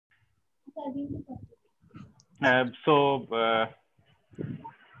So,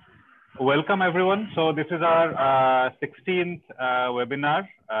 welcome everyone. So this is our 16th webinar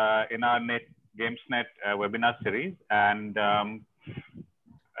in our GamesNet webinar series, and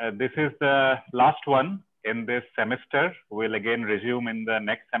this is the last one in this semester. We'll again resume in the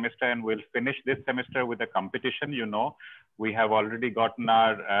next semester, and we'll finish this semester with a competition. You know, we have already gotten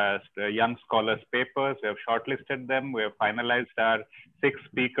our young scholars papers. We have shortlisted them. We have finalized our 6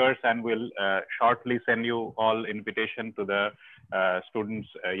 speakers, and we'll shortly send you all invitation to the students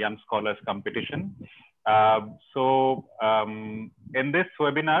young scholars competition. In this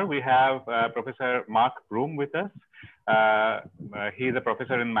webinar, we have Professor Mark Broom with us. He's a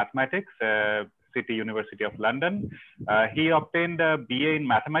professor in mathematics, City University of London. He obtained a BA in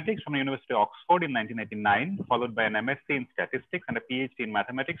mathematics from the University of Oxford in 1999, followed by an MSc in statistics and a PhD in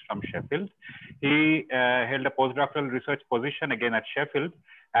mathematics from Sheffield. He held a postdoctoral research position again at Sheffield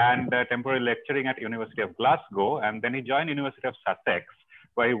and temporary lecturing at University of Glasgow. And then he joined University of Sussex,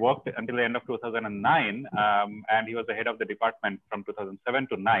 where he worked until the end of 2009, and he was the head of the department from 2007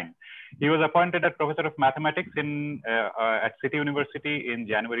 to 9. He was appointed as Professor of Mathematics at City University in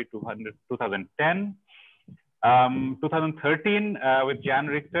January 2010. 2013, with Jan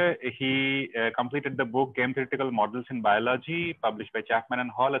Richter, he completed the book Game Theoretical Models in Biology, published by Chapman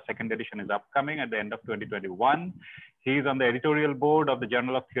and Hall. A second edition is upcoming at the end of 2021. He's on the editorial board of the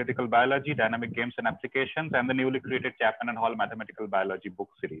Journal of Theoretical Biology, Dynamic Games and Applications, and the newly created Chapman and Hall Mathematical Biology book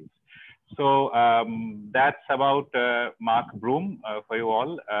series. So that's about Mark Broom for you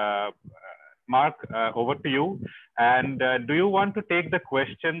all. Mark, over to you. And do you want to take the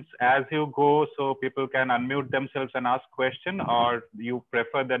questions as you go so people can unmute themselves and ask question, or you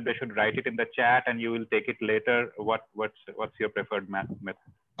prefer that they should write it in the chat and you will take it later? What's your preferred method?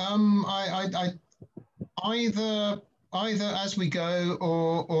 Either as we go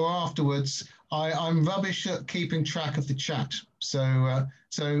or afterwards. I'm rubbish at keeping track of the chat. So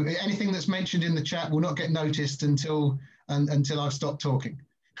anything that's mentioned in the chat will not get noticed until I've stopped talking.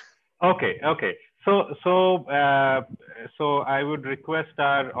 Okay. So I would request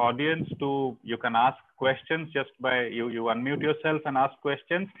our audience you can ask questions just by you unmute yourself and ask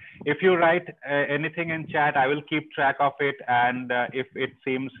questions. If you write anything in chat, I will keep track of it, and if it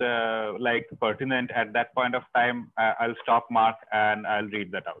seems like pertinent at that point of time, I'll stop Mark and I'll read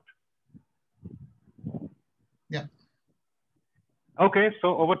that out. Yeah. Okay,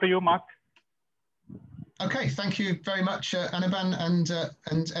 so over to you, Mark. Okay, thank you very much, Anirban,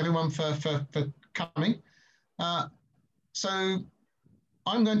 and everyone for coming. So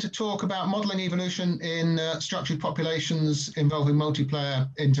I'm going to talk about modeling evolution in structured populations involving multiplayer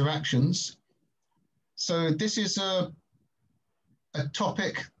interactions. So this is a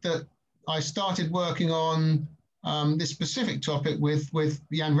topic that I started working on, this specific topic with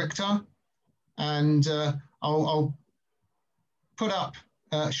Jan Richter, and I'll put up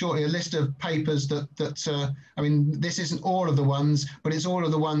shortly a list of papers that I mean, this isn't all of the ones, but it's all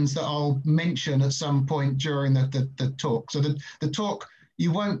of the ones that I'll mention at some point during the talk. So the talk,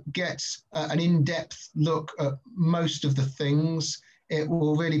 you won't get an in-depth look at most of the things. It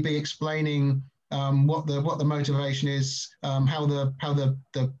will really be explaining what the motivation is, how the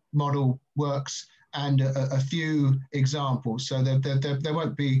model works, and a few examples. So there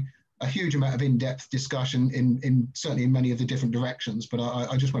won't be a huge amount of in-depth discussion certainly in many of the different directions, but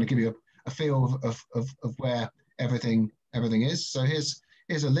I just want to give you a feel of where everything is. So here's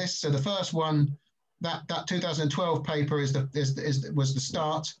a list. So the first one, that 2012 paper was the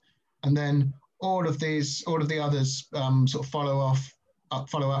start, and then all of the others sort of follow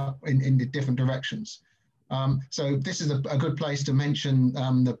up in the different directions. So this is a good place to mention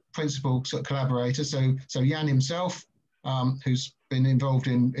the principal sort of collaborator. So Jan himself, who's been involved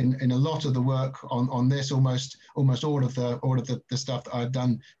in a lot of the work on this, almost all of the stuff that I've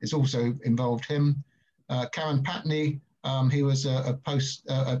done is also involved him. Karen Patney, he was a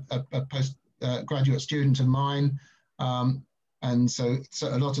postgraduate student of mine, and so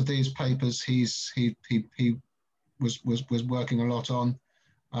a lot of these papers he was working a lot on.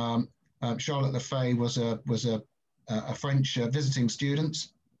 Charlotte Lefay was a French visiting student.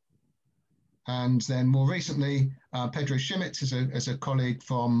 And then more recently, Pedro Schmidt is a colleague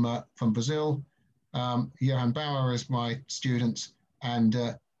from Brazil. Johan Bauer is my student, and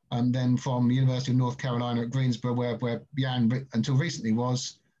then from the University of North Carolina at Greensboro, where Jan until recently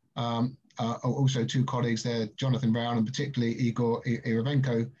was. Also 2 colleagues there, Jonathan Brown and particularly Igor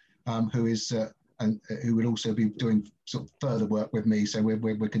Iravenko, who will also be doing sort of further work with me. So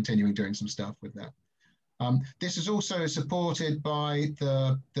we're continuing doing some stuff with that. This is also supported by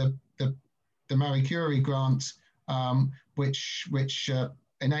the Marie Curie grant, which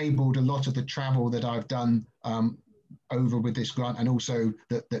enabled a lot of the travel that I've done over with this grant, and also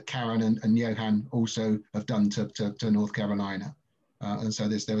that Karen and Johan also have done to North Carolina. And so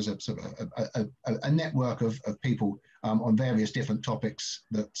there was a sort of a network of people on various different topics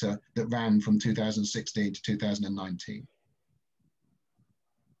that ran from 2016 to 2019.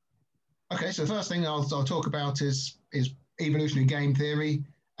 Okay, so the first thing I'll talk about is evolutionary game theory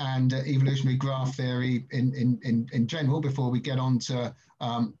and evolutionary graph theory in general, before we get on to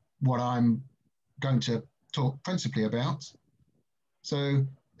what I'm going to talk principally about. So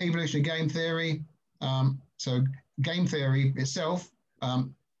evolutionary game theory. So game theory itself,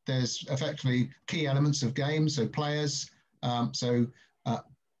 there's effectively key elements of games, so players.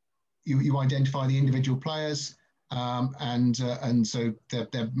 You identify the individual players, and so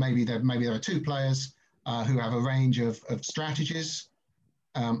maybe there are two players who have a range of strategies.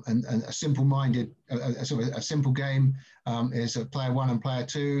 And a simple-minded, sort of a simple game is a player one and player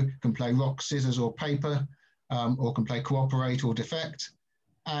two can play rock, scissors, or paper, or can play cooperate or defect.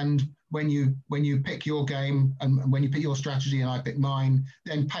 And when you pick your game and when you pick your strategy and I pick mine,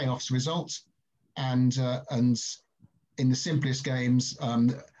 then payoffs result. And in the simplest games,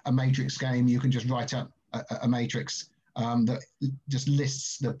 a matrix game, you can just write up a matrix that just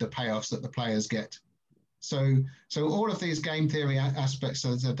lists the payoffs that the players get. So all of these game theory aspects,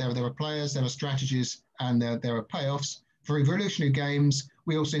 so there are players, there are strategies, and there are payoffs. For evolutionary games,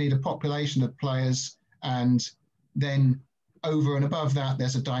 we also need a population of players, and then over and above that,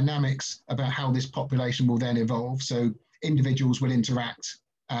 there's a dynamics about how this population will then evolve. So individuals will interact,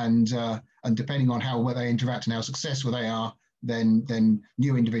 and depending on how well they interact and how successful they are, then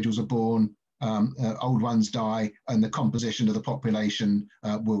new individuals are born, old ones die, and the composition of the population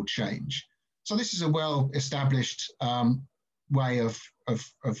will change. So this is a well-established way of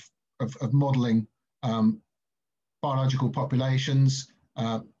modelling biological populations,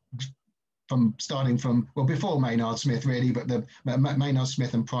 starting from before Maynard Smith really, but Maynard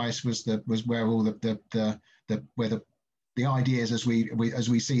Smith and Price was where all the ideas as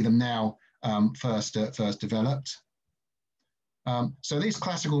we see them now first developed. So these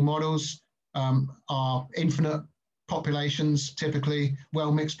classical models are infinite populations, typically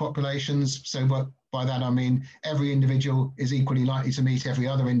well-mixed populations. So by that I mean every individual is equally likely to meet every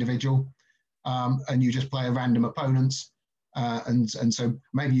other individual, and you just play a random opponents, and so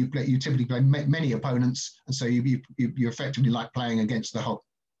maybe you typically play many opponents, and so you effectively like playing against the whole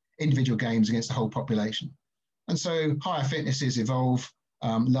individual games against the whole population. And so higher fitnesses evolve,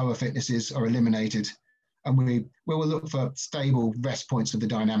 lower fitnesses are eliminated, and we will look for stable rest points of the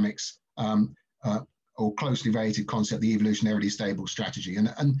dynamics, or closely related concept, the evolutionarily stable strategy. And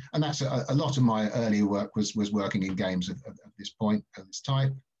that's a lot of my earlier work was working in games of this point, of this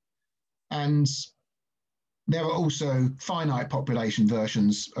type. And there are also finite population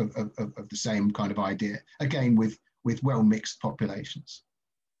versions of the same kind of idea, again, with well-mixed populations.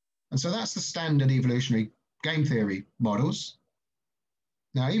 And so that's the standard evolutionary game theory models.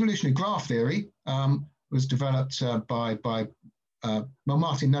 Now, evolutionary graph theory was developed by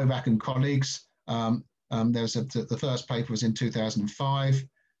Martin Novak and colleagues. The first paper was in 2005,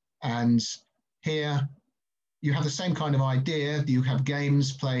 and here you have the same kind of idea. You have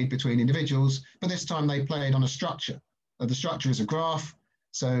games played between individuals, but this time they played on a structure. The structure is a graph,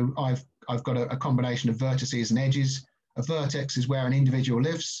 so I've got a combination of vertices and edges. A vertex is where an individual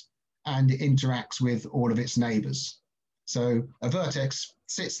lives and it interacts with all of its neighbors. So a vertex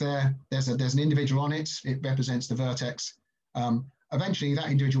sits there, there's an individual on it, it represents the vertex. Eventually that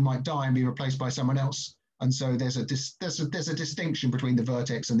individual might die and be replaced by someone else. And so there's a distinction between the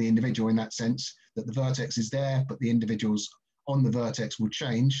vertex and the individual, in that sense, that the vertex is there, but the individuals on the vertex will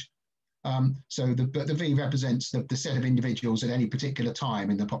change. So the V represents the set of individuals at any particular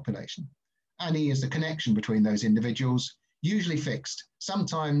time in the population. And E is the connection between those individuals, usually fixed.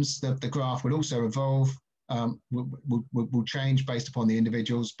 Sometimes the graph will also evolve, will change based upon the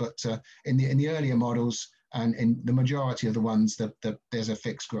individuals, but in the earlier models and in the majority of the ones, there's a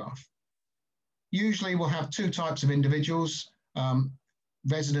fixed graph. Usually we'll have two types of individuals,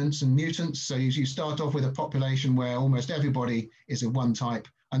 residents and mutants. So you start off with a population where almost everybody is of one type,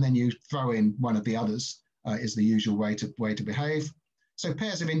 and then you throw in one of the others, is the usual way to behave. So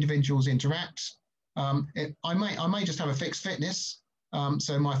pairs of individuals interact. I may just have a fixed fitness.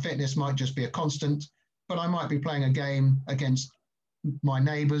 So my fitness might just be a constant, but I might be playing a game against my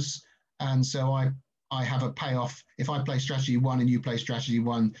neighbors. And so I have a payoff. If I play strategy 1 and you play strategy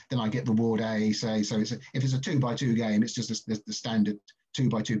 1, then I get reward A, say. So if it's a 2x2 game, it's just the standard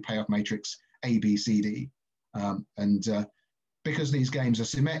 2x2 payoff matrix, A, B, C, D. Because these games are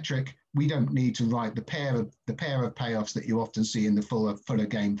symmetric, we don't need to write the pair of payoffs that you often see in the fuller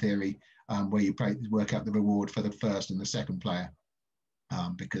game theory, where you work out the reward for the first and the second player,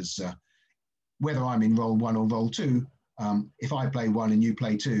 because whether I'm in role 1 or role 2, if I play 1 and you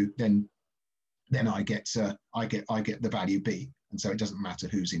play 2, then I get the value B, and so it doesn't matter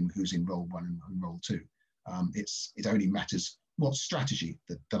who's in role 1 and role 2. It only matters what strategy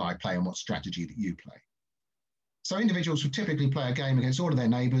that I play and what strategy that you play. So individuals would typically play a game against all of their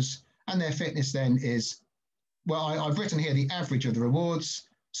neighbours, and their fitness then is, well, I've written here the average of the rewards.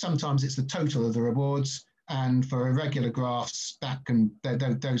 Sometimes it's the total of the rewards, and for irregular graphs,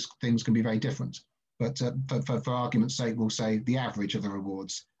 those things can be very different. But for argument's sake, we'll say the average of the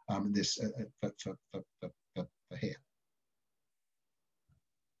rewards. For here.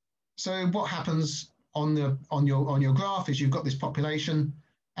 So what happens on your graph is you've got this population,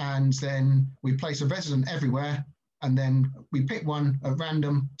 and then we place a resident everywhere, and then we pick one at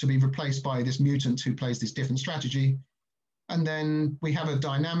random to be replaced by this mutant who plays this different strategy. And then we have a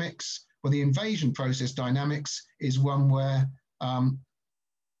dynamics, where the invasion process dynamics is one where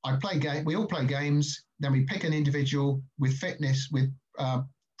we all play games, then we pick an individual with fitness, with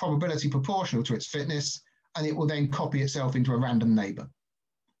probability proportional to its fitness, and it will then copy itself into a random neighbor.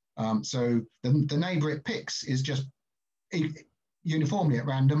 So the neighbor it picks is just uniformly at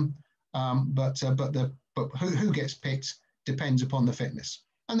random, but who gets picked depends upon the fitness.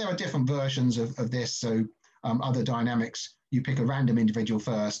 And there are different versions of this. So other dynamics, you pick a random individual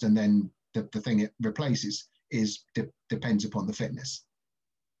first, and then the thing it replaces depends upon the fitness.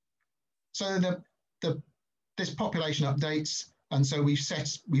 So this population updates, and so we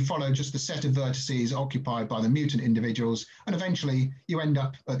follow just the set of vertices occupied by the mutant individuals, and eventually you end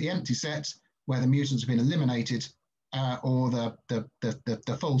up at the empty set where the mutants have been eliminated, or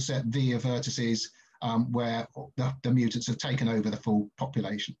the full set V of vertices where the mutants have taken over the full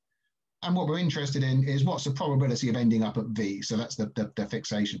population. And what we're interested in is what's the probability of ending up at V. So that's the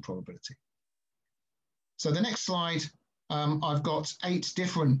fixation probability. So the next slide, I've got 8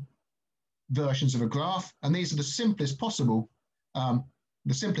 different versions of a graph, and these are the simplest possible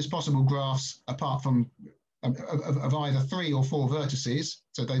graphs, apart from of either 3 or 4 vertices.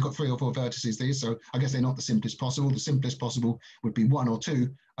 So they've got 3 or 4 vertices, these, so I guess they're not the simplest possible. The simplest possible would be 1 or 2,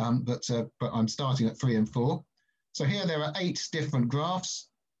 but I'm starting at 3 and 4. So here there are 8 different graphs,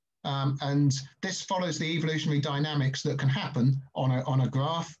 and this follows the evolutionary dynamics that can happen on a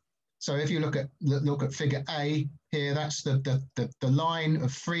graph. So if you look at figure A here, that's the line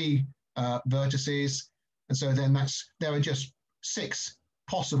of 3 vertices, and so then there are just 6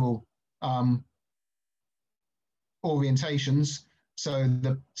 possible orientations. So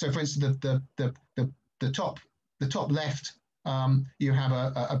for instance, the top left, you have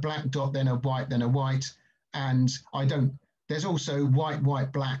a black dot, then a white, and there's also white,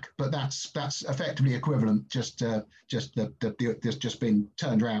 black, but that's effectively equivalent, just been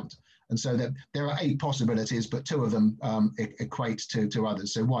turned around. And so there are 8 possibilities, but 2 of them equate to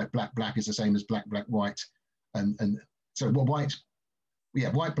others. So white, black is the same as black, white, and so white,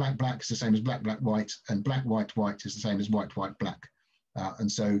 black is the same as black, white, and black, white is the same as white, black.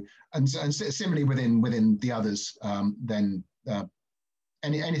 And similarly within the others, then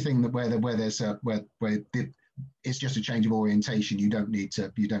anything where it's just a change of orientation, you don't need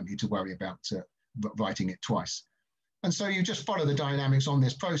to worry about writing it twice. And so you just follow the dynamics on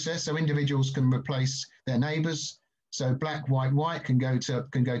this process. So individuals can replace their neighbors. So black, white can go to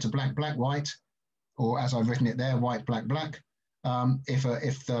black, white, or as I've written it there, white, black. If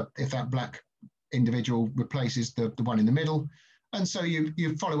that black individual replaces the one in the middle. And so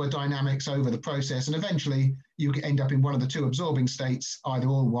you follow a dynamics over the process, and eventually you end up in one of the 2 absorbing states, either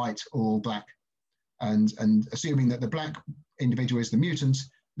all white or all black. And assuming that the black individual is the mutant,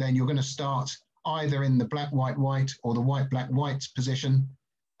 then you're going to start either in the black, white, or the white, white position.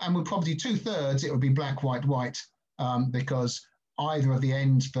 And we'll probably 2/3, it would be black, white, because either of the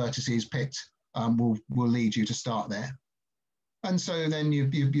end vertices picked will lead you to start there. And so then you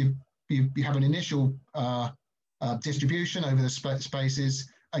have an initial distribution over the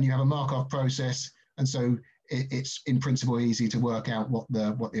spaces, and you have a Markov process. And so it's in principle easy to work out what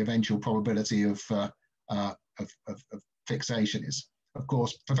the eventual probability of fixation is. Of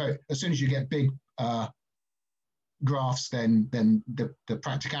course, as soon as you get big graphs, then the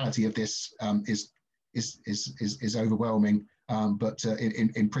practicality of this is overwhelming. But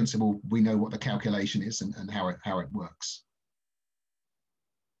in principle, we know what the calculation is and how it works.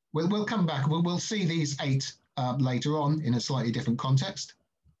 We'll come back. We'll see these 8 later on in a slightly different context.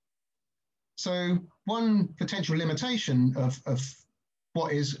 So one potential limitation of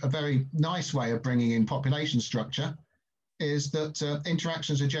what is a very nice way of bringing in population structure is that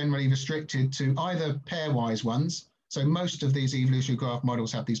interactions are generally restricted to either pairwise ones. So most of these evolutionary graph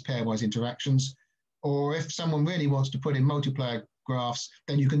models have these pairwise interactions, or if someone really wants to put in multiplayer graphs,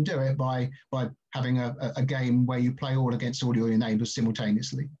 then you can do it by having a game where you play all against all your neighbors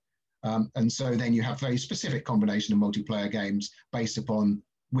simultaneously. And so then you have very specific combination of multiplayer games based upon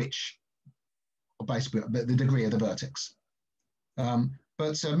which, or basically the degree of the vertex.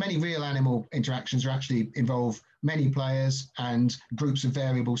 But many real animal interactions are actually involve many players and groups of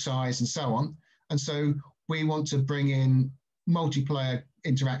variable size and so on. And so we want to bring in multiplayer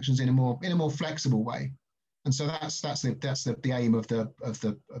interactions in a more flexible way. And so that's the aim of the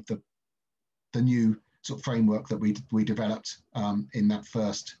new sort of framework that we developed in that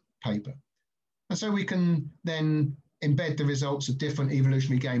first paper. And so we can then embed the results of different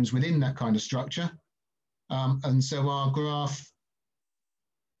evolutionary games within that kind of structure. And so our graph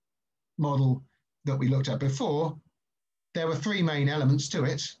model that we looked at before, there were three main elements to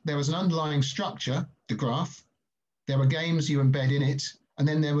it. There was an underlying structure, the graph. There were games you embed in it, and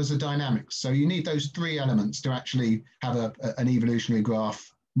then there was a dynamics. So you need those three elements to actually have an evolutionary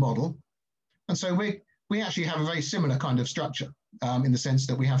graph model. And so we actually have a very similar kind of structure in the sense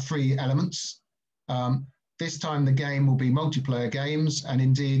that we have three elements. This time the game will be multiplayer games, and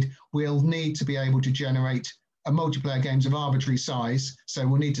indeed we'll need to be able to generate a multiplayer games of arbitrary size. So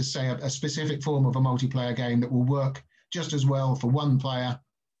we'll need to say a specific form of a multiplayer game that will work just as well for one player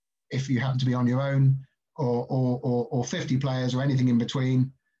if you happen to be on your own, or 50 players or anything in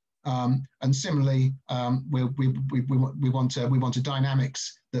between. And similarly, we want a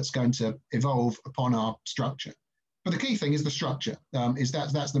dynamics that's going to evolve upon our structure. But the key thing is the structure.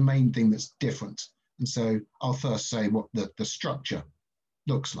 That's the main thing that's different. And so I'll first say what the structure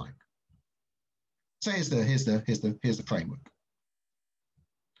looks like. So here's the framework.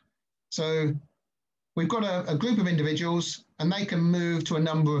 So we've got a group of individuals, and they can move to a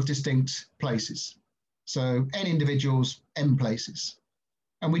number of distinct places. So n individuals, m places.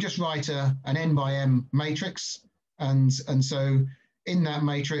 And we just write an n by m matrix. And so in that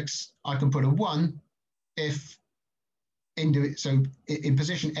matrix, I can put a 1 if, so in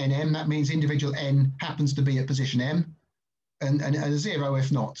position nm, that means individual n happens to be at position m, and a 0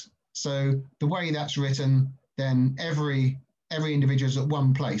 if not. So the way that's written, then every individual is at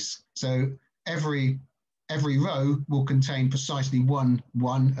one place. So every row will contain precisely 1,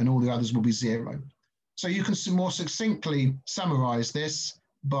 1, and all the others will be 0. So you can more succinctly summarize this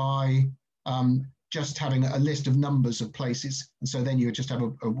by just having a list of numbers of places. And so then you just have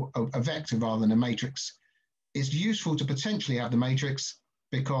a vector rather than a matrix. It's useful to potentially have the matrix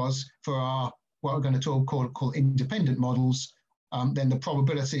because for our, what we're going to call independent models, then the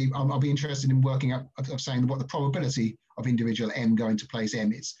probability, I'll be interested in working out, of saying what the probability of individual m going to place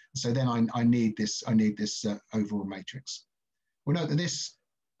m is. So then I need this overall matrix. We'll note that this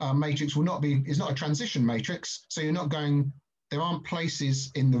matrix is not a transition matrix. So you're not going, there aren't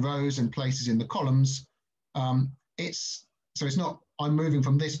places in the rows and places in the columns. So it's not, I'm moving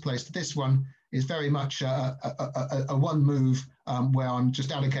from this place to this one. It's very much a one move where I'm just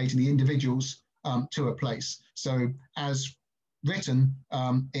allocating the individuals to a place. So as written,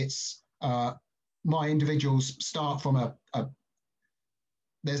 it's my individuals start from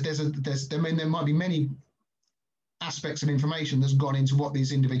there might be many aspects of information that's gone into what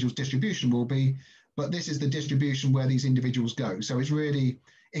these individuals' distribution will be, but this is the distribution where these individuals go. So it's really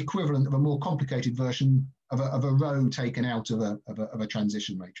equivalent of a more complicated version of a row taken out of a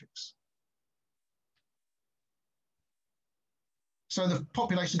transition matrix. So the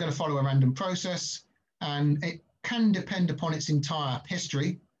population is going to follow a random process, and it can depend upon its entire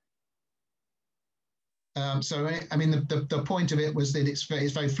history. So, I mean, the point of it was that it's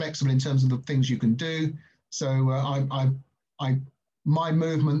very flexible in terms of the things you can do. So my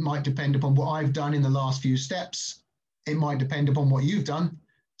movement might depend upon what I've done in the last few steps. It might depend upon what you've done.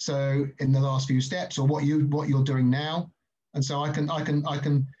 So in the last few steps, or what you're doing now. And so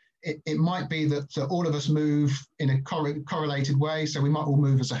it might be that all of us move in a correlated way. So we might all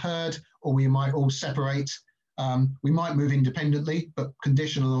move as a herd, or we might all separate. We might move independently, but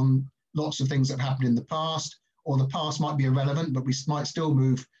conditional on lots of things that have happened in the past, or the past might be irrelevant, but we might still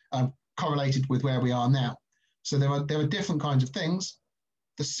move correlated with where we are now. So there are different kinds of things.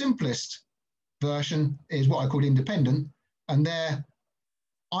 The simplest version is what I call independent, and there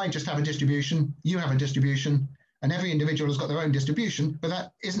I just have a distribution, you have a distribution, and every individual has got their own distribution, but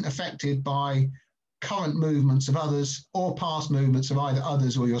that isn't affected by current movements of others or past movements of either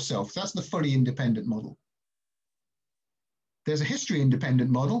others or yourself. That's the fully independent model. There's a history independent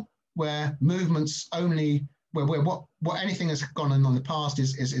model where movements only, where what anything has gone on in the past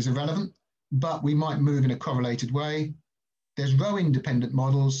is irrelevant, but we might move in a correlated way. there's row independent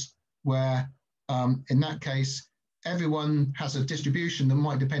models where in that case, everyone has a distribution that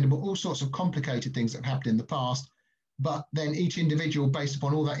might depend on all sorts of complicated things that have happened in the past, but then each individual, based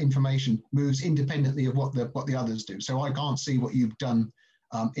upon all that information, moves independently of what the others do. So I can't see what you've done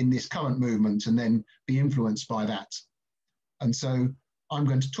in this current movement and then be influenced by that. And so I'm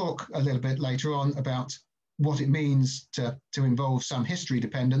going to talk a little bit later on about what it means to involve some history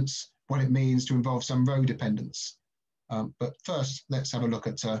dependence, what it means to involve some row dependence. But first, let's have a look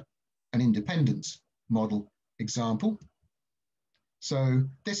at an independence model example. So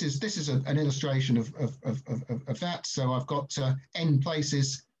this is an illustration of that. So I've got n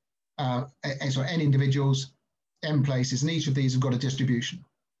places, so n individuals, n places, and each of these have got a distribution.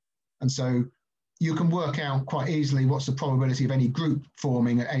 And so you can work out quite easily what's the probability of any group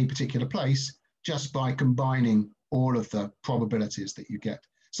forming at any particular place just by combining all of the probabilities that you get.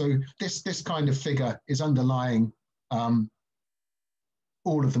 So this kind of figure is underlying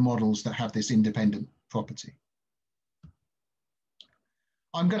all of the models that have this independent property.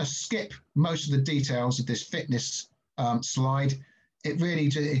 I'm going to skip most of the details of this fitness slide. It really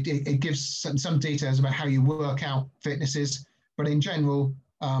it gives some details about how you work out fitnesses, but in general,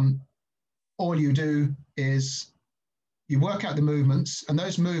 all you do is you work out the movements, and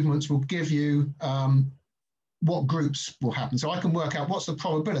those movements will give you what groups will happen. So I can work out what's the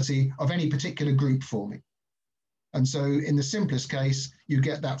probability of any particular group forming. And so in the simplest case, you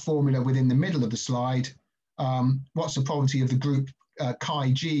get that formula within the middle of the slide. What's the probability of the group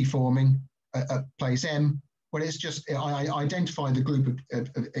chi-G forming at place M? Well, it's just, I identify the group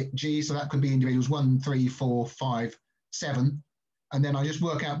of G, so that could be individuals 1, 3, 4, 5, 7. And then I just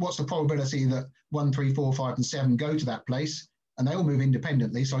work out what's the probability that 1, 3, 4, 5, and 7 go to that place. And they all move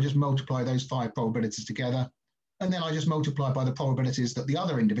independently. So I just multiply those 5 probabilities together. And then I just multiply by the probabilities that the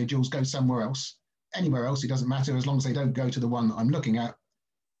other individuals go somewhere else. Anywhere else, it doesn't matter as long as they don't go to the one that I'm looking at.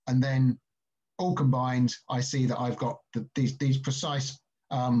 And then all combined, I see that I've got these precise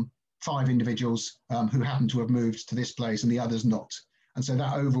 5 individuals who happen to have moved to this place and the others not. And so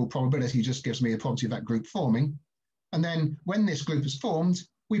that overall probability just gives me the probability of that group forming. And then when this group is formed,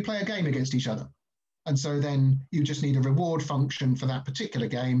 we play a game against each other. And so then you just need a reward function for that particular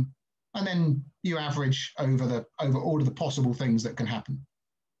game. And then you average over all of the possible things that can happen.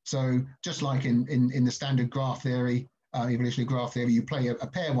 So just like in the standard graph theory, evolutionary graph theory, you play a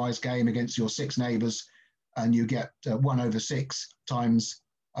pairwise game against your 6 neighbors and you get 1/6 times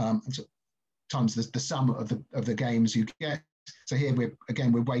the sum of the games you get. So here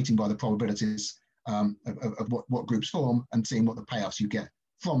we're weighting by the probabilities of what groups form and seeing what the payoffs you get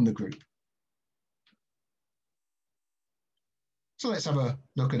from the group. So let's have a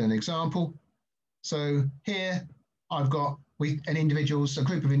look at an example. So here I've got a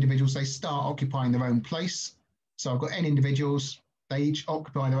group of individuals, they start occupying their own place. So I've got n individuals, they each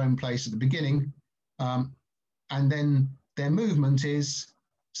occupy their own place at the beginning. And then their movement is,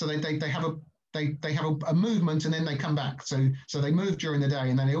 so they have a movement and then they come back. So they move during the day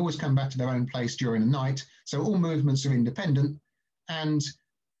and then they always come back to their own place during the night. So all movements are independent. And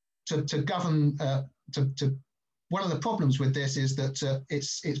to govern, one of the problems with this is that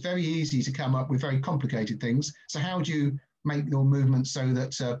it's very easy to come up with very complicated things. So how do you make your movement so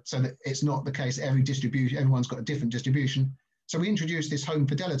that it's not the case every distribution, everyone's got a different distribution? So we introduced this home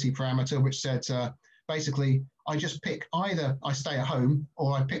fidelity parameter, which said basically I just pick either I stay at home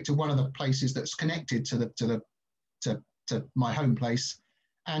or I pick to one of the places that's connected to my home place,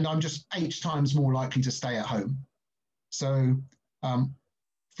 and I'm just h times more likely to stay at home. So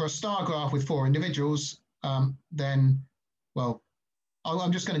for a star graph with 4 individuals, then, well,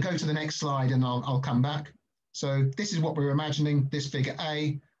 I'm just going to go to the next slide and I'll come back. So this is what we're imagining, this figure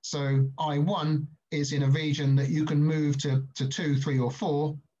A. So I1 is in a region that you can move to 2, 3, or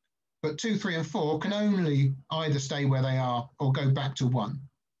 4, but 2, 3, and 4 can only either stay where they are or go back to 1.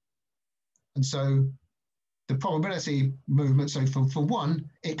 And so the probability movement, so for 1,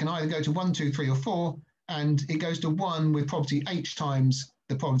 it can either go to 1, 2, 3, or 4, and it goes to 1 with probability h times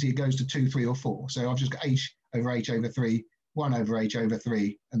the probability it goes to 2, 3, or 4. So I've just got h over 3, 1 over h over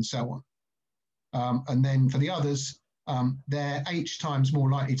 3, and so on. And then for the others, they're h times more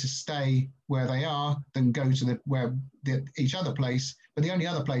likely to stay where they are than go to each other place. But the only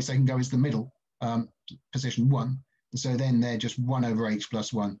other place they can go is the middle, position 1. And so then they're just 1 over h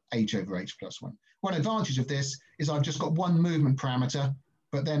plus 1, h over h plus 1. One advantage of this is I've just got one movement parameter,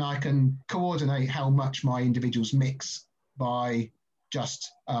 but then I can coordinate how much my individuals mix by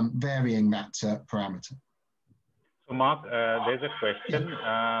just varying that parameter. So Mark, there's a question.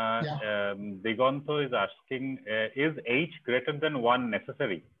 Digonto is asking, is h greater than 1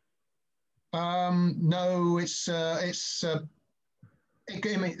 necessary? No,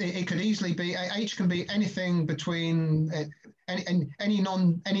 it could easily be, H can be anything between any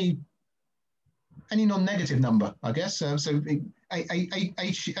non-negative number, I guess. H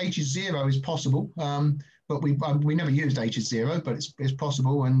is 0 is possible, but we never used H is 0, but it's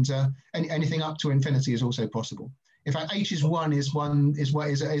possible, and anything up to infinity is also possible. In fact, H is 1 is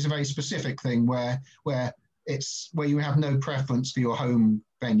a very specific thing where you have no preference for your home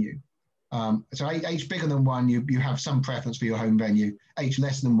venue. So H bigger than 1, you have some preference for your home venue. H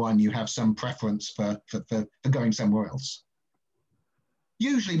less than 1, you have some preference for going somewhere else.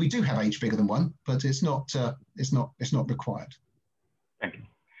 Usually we do have H bigger than 1, but it's not required. Thank you.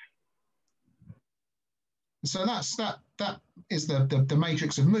 So that is the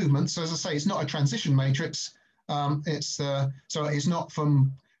matrix of movement. So as I say, it's not a transition matrix. So it's not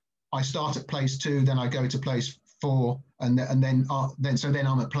from I start at place 2, then I go to place 4, and then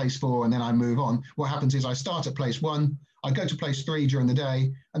I'm at place 4, and then I move on. What happens is I start at place 1, I go to place 3 during the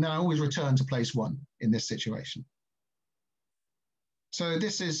day, and then I always return to place 1 in this situation. So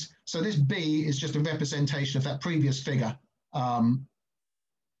this B is just a representation of that previous figure.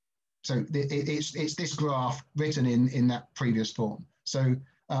 So it's this graph written in that previous form. So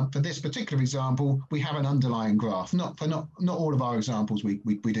for this particular example, we have an underlying graph. Not all of our examples we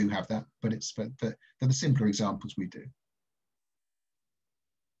do have that, but it's for the simpler examples we do.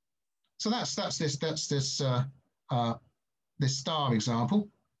 So that's this star example.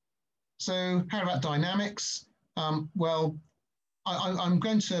 So how about dynamics? Well, I'm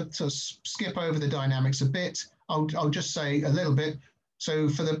going to skip over the dynamics a bit. I'll just say a little bit. So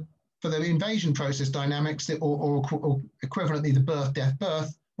for the invasion process dynamics, or equivalently the birth, death,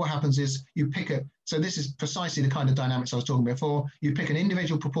 birth, what happens is you pick it. So this is precisely the kind of dynamics I was talking about before. You pick an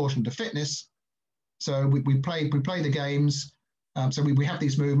individual proportion to fitness. So we play the games. So we have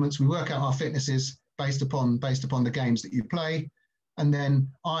these movements. We work out our fitnesses based upon the games that you play, and then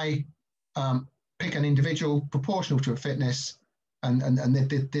I pick an individual proportional to a fitness, and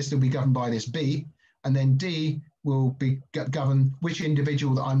this will be governed by this B, and then D will be govern which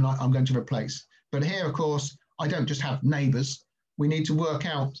individual that I'm going to replace. But here, of course, I don't just have neighbours. We need to work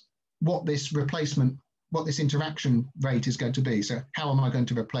out what this interaction rate is going to be. So how am I going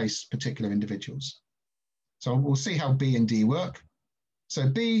to replace particular individuals? So we'll see how B and D work. So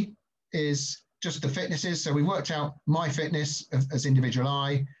B is just the fitnesses. So we worked out my fitness as individual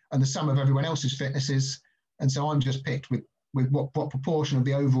I and the sum of everyone else's fitnesses. And so I'm just picked with what proportion of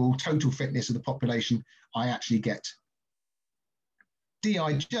the overall total fitness of the population I actually get.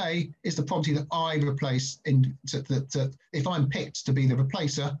 Dij is the property that I replace that if I'm picked to be the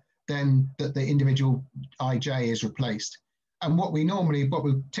replacer, then that the individual ij is replaced. And what we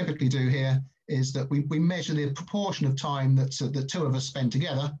typically do here is that we measure the proportion of time that the two of us spend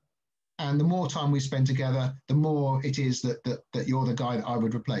together. And the more time we spend together, the more it is that you're the guy that I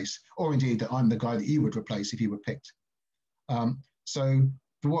would replace, or indeed that I'm the guy that you would replace if you were picked. So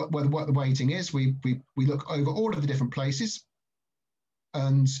what the weighting is, we look over all of the different places.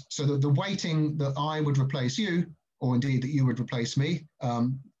 And so the weighting that I would replace you, or indeed that you would replace me,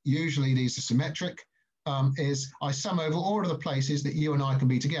 usually these are symmetric, is I sum over all of the places that you and I can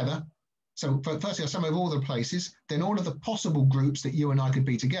be together. So firstly, I sum over all the places, then all of the possible groups that you and I could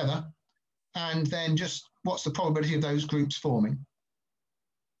be together, and then just what's the probability of those groups forming.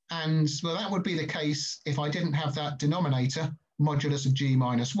 And well, that would be the case if I didn't have that denominator, modulus of G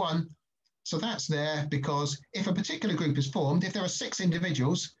minus 1. So that's there because if a particular group is formed, if there are 6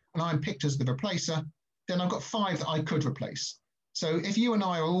 individuals and I'm picked as the replacer, then I've got 5 that I could replace. So if you and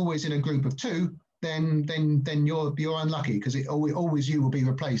I are always in a group of 2, then you're unlucky because always you will be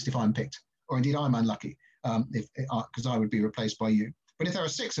replaced if I'm picked, or indeed I'm unlucky because I would be replaced by you. But if there are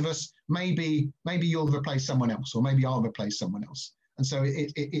 6 of us, maybe you'll replace someone else, or maybe I'll replace someone else. And so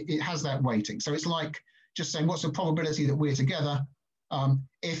it has that weighting. So it's like just saying what's the probability that we're together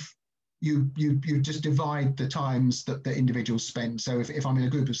if you just divide the times that the individuals spend. So if I'm in a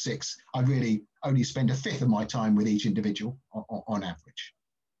group of 6, I really only spend 1/5 of my time with each individual on average.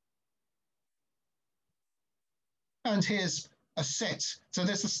 And here's a set. So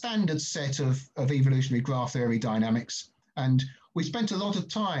there's a standard set of evolutionary graph theory dynamics. And we spent a lot of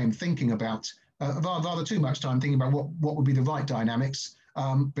time thinking about, rather too much time thinking about what would be the right dynamics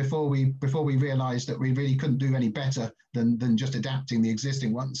before we realized that we really couldn't do any better than just adapting the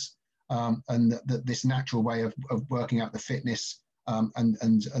existing ones. And that this natural way of working out the fitness and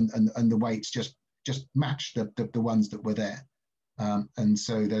the weights just match the ones that were there. And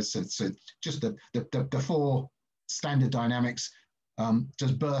so there's just the 4 standard dynamics.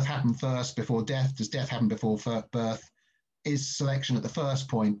 Does birth happen first before death? Does death happen before birth? is selection at the first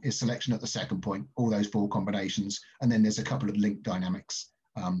point, is selection at the second point, all those 4 combinations. And then there's a couple of link dynamics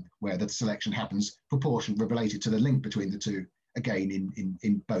where the selection happens proportionally related to the link between the two, again,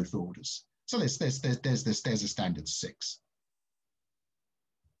 in both orders. So there's a standard 6.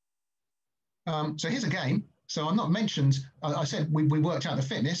 So here's a game. So I'm not mentioned, I said we worked out the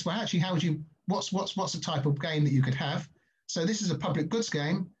fitness. Well, actually, how would you, what's the type of game that you could have? So this is a public goods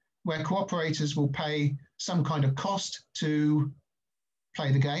game where cooperators will pay some kind of cost to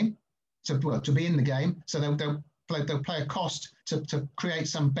play the game, to be in the game. So they'll play a cost to create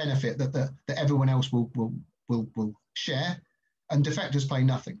some benefit that everyone else will share, and defectors pay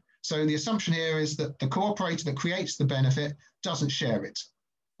nothing. So the assumption here is that the cooperator that creates the benefit doesn't share it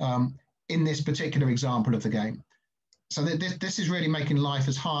in this particular example of the game. So this is really making life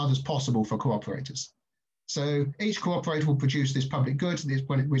as hard as possible for cooperators. So each cooperator will produce this public good,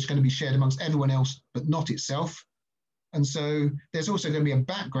 which is going to be shared amongst everyone else, but not itself. And so there's also going to be a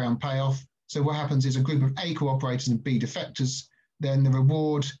background payoff. So what happens is a group of A cooperators and B defectors, then the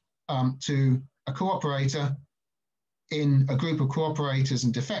reward to a cooperator in a group of cooperators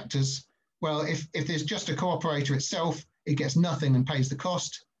and defectors. Well, if there's just a cooperator itself, it gets nothing and pays the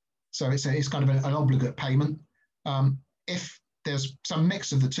cost. So it's kind of an obligate payment. If there's some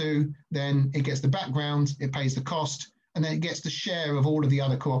mix of the two, then it gets the background, it pays the cost, and then it gets the share of all of the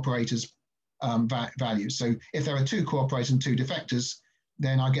other cooperators' values. So if there are 2 cooperators and 2 defectors,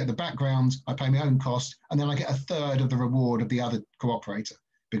 then I get the background, I pay my own cost, and then I get a third of the reward of the other cooperator,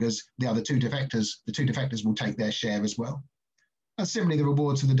 because the other 2 defectors will take their share as well. And similarly, the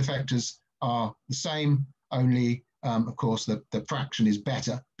rewards for the defectors are the same, only of course the fraction is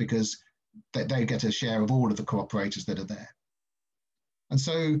better because they get a share of all of the cooperators that are there. And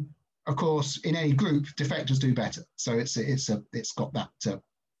so, of course, in any group, defectors do better. So it's got that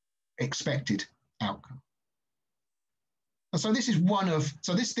expected outcome. And so this is one of,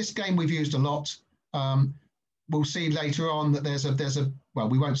 so this game we've used a lot. We'll see later on that there's a well,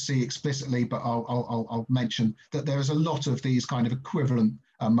 we won't see explicitly, but I'll mention that there is a lot of these kind of equivalent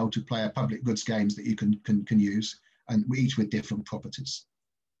multiplayer public goods games that you can use, and each with different properties.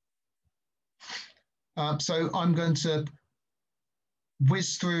 So I'm going to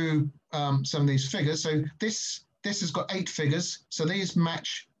whiz through some of these figures. So this has got 8 figures. So these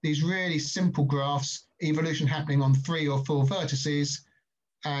match these really simple graphs, evolution happening on 3 or 4 vertices,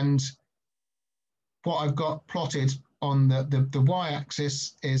 and what I've got plotted on the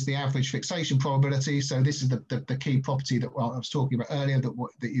y-axis is the average fixation probability. So this is the key property that I was talking about earlier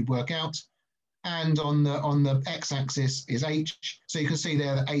that you work out. And on the x-axis is h. So you can see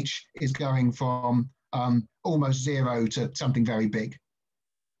there that h is going from almost 0 to something very big.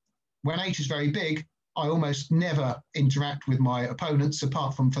 When h is very big, I almost never interact with my opponents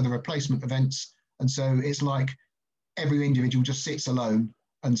apart from for the replacement events. And so it's like every individual just sits alone.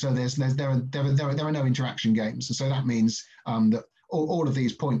 And so there are no interaction games. And so that means that all of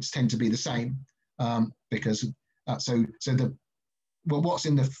these points tend to be the same because what's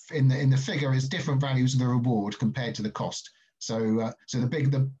in the figure is different values of the reward compared to the cost. So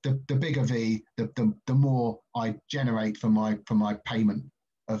the bigger V, the more I generate for my payment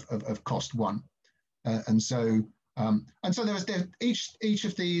of cost 1. And so there's each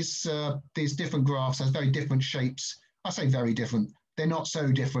of these different graphs has very different shapes. I say very different. They're not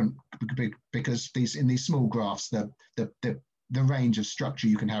so different because in these small graphs the range of structure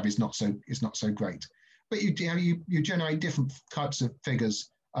you can have is not so great. But you generate different types of figures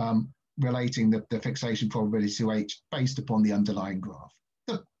relating the fixation probability to h based upon the underlying graph.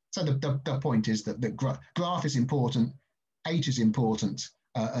 So the point is that the graph is important, h is important,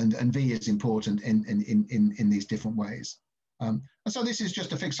 and v is important in these different ways. And so this is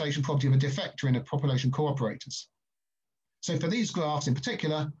just a fixation property of a defector in a population cooperators. So for these graphs in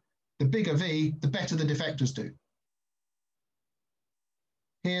particular, the bigger V, the better the defectors do.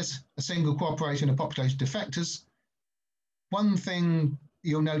 Here's a single cooperator in a population of defectors. One thing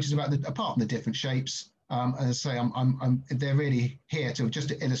you'll notice about apart from the different shapes, as I say, they're really here just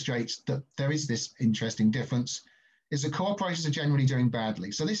to illustrate that there is this interesting difference, is that cooperators are generally doing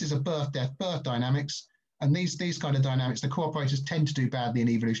badly. So this is a birth dynamics, and these kind of dynamics, the cooperators tend to do badly in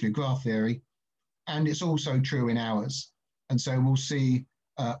evolutionary graph theory, and it's also true in ours. And so we'll see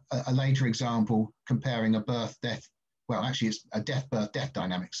a later example comparing a birth-death, well, actually it's a death-birth-death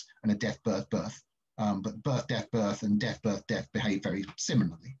dynamics and a death-birth-birth. But birth-death-birth and death-birth-death behave very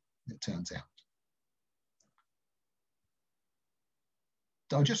similarly, it turns out.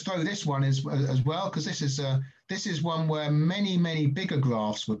 I'll just throw this one as well, because this is one where many bigger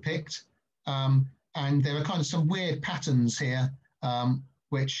graphs were picked. And there are kind of some weird patterns here,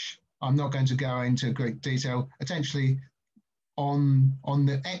 which I'm not going to go into great detail. Essentially, on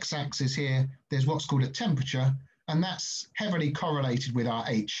the x-axis here, there's what's called a temperature, and that's heavily correlated with our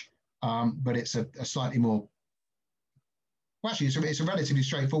H, but it's a slightly more, well, actually, it's a relatively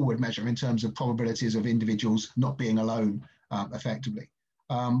straightforward measure in terms of probabilities of individuals not being alone effectively.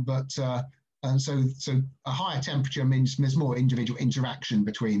 And so a higher temperature means there's more individual interaction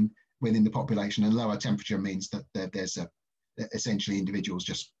within the population, and lower temperature means that there's essentially individuals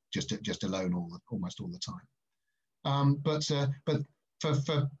just alone almost all the time. But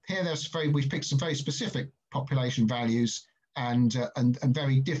for here, we've picked some very specific population values and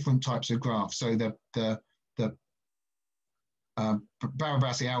very different types of graphs. So the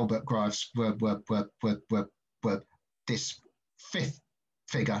Barabasi-Albert graphs were this fifth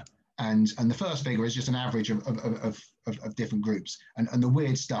figure, and the first figure is just an average of different groups, and the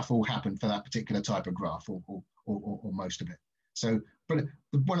weird stuff all happened for that particular type of graph, or most of it. So, but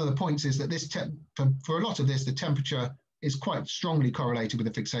one of the points is that this for a lot of this, the temperature is quite strongly correlated with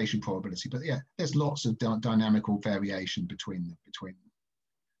the fixation probability. But yeah, there's lots of dynamical variation between them.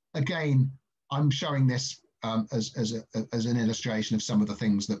 Again, I'm showing this as an illustration of some of the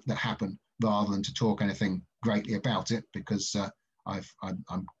things that happen, rather than to talk anything greatly about it, because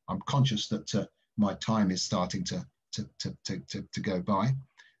I'm conscious that my time is starting to go by,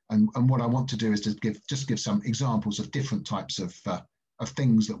 and what I want to do is to give some examples of different types of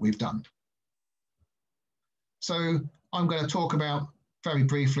things that we've done. So I'm going to talk about very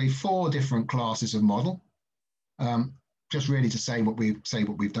briefly 4 different classes of model, just really to say what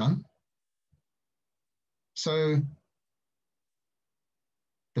we've done. So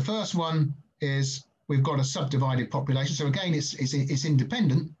the first one is we've got a subdivided population. So again, it's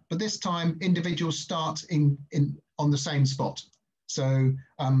independent, but this time individuals start on the same spot. So,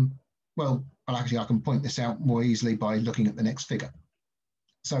 well, actually I can point this out more easily by looking at the next figure.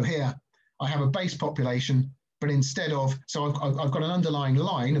 So here I have a base population, but instead of, so I've got an underlying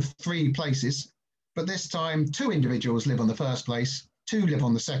line of 3 places, but this time 2 individuals live on the first place, 2 live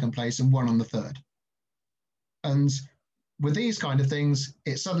on the second place, and 1 on the third. And with these kind of things,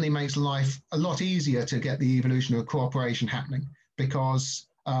 it suddenly makes life a lot easier to get the evolution of cooperation happening, because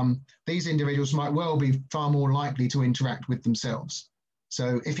these individuals might well be far more likely to interact with themselves.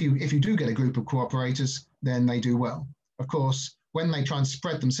 So if you do get a group of cooperators, then they do well. Of course, when they try and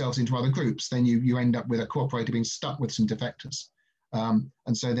spread themselves into other groups, then you end up with a cooperator being stuck with some defectors.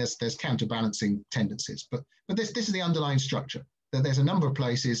 And so there's counterbalancing tendencies. But this is the underlying structure, that there's a number of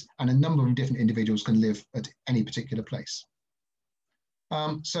places and a number of different individuals can live at any particular place.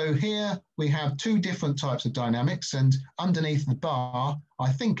 So here we have 2 different types of dynamics, and underneath the bar,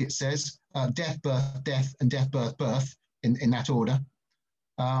 I think it says death, birth, death, and death, birth, birth in that order.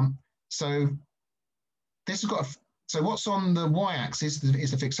 So this has got so what's on the y-axis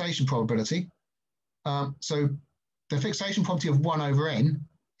is the fixation probability. So the fixation probability of 1 over n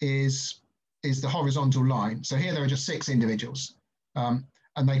is the horizontal line. So here there are just 6 individuals, and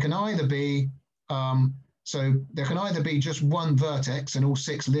they can either be so there can either be just 1 vertex and all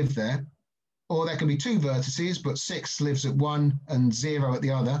 6 live there, or there can be 2 vertices, but 6 lives at one and 0 at the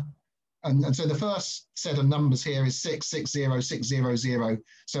other. And so the first set of numbers here is 6, 6, 0, 6, 0, 0.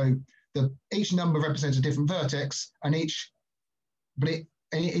 So each number represents a different vertex, and each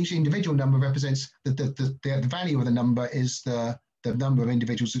individual number represents the value of the number is the number of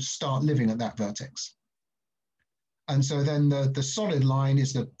individuals who start living at that vertex. And so then the solid line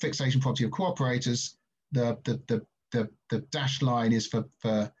is the fixation property of cooperators. The dashed line is for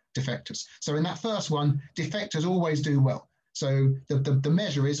defectors. So in that first one, defectors always do well. So the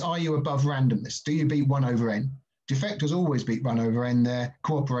measure is, are you above randomness? Do you beat 1 over n? Defectors always beat 1 over n there.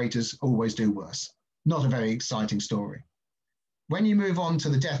 Cooperators always do worse. Not a very exciting story. When you move on to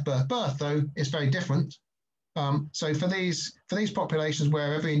the death, birth, birth, though, it's very different. So for these populations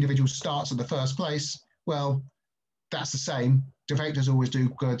where every individual starts at the first place, well, that's the same. Defectors always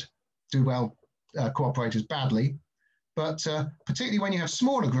do well, cooperators badly. But particularly when you have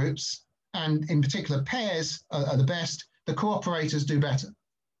smaller groups, and in particular pairs are the best, the cooperators do better.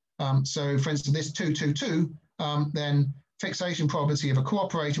 So for instance, this 2, 2, 2, then fixation probability of a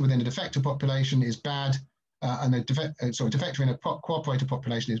cooperator within a defector population is bad, and a defector in a cooperator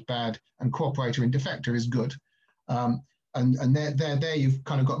population is bad, and cooperator in defector is good. And there you've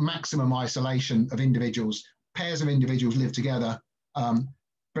kind of got maximum isolation of individuals. Pairs of individuals live together,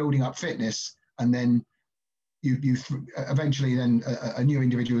 building up fitness, and then eventually then a new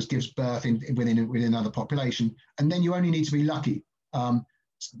individual gives birth within another population, and then you only need to be lucky.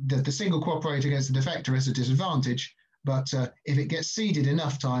 The single cooperator against the defector is a disadvantage, but if it gets seeded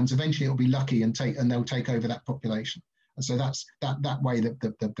enough times, eventually it'll be lucky and they'll take over that population. And so that's that way that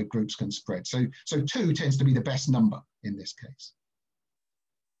the groups can spread. So 2 tends to be the best number in this case.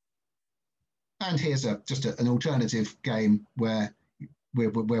 And here's just an alternative game where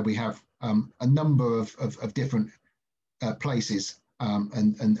we have a number of different places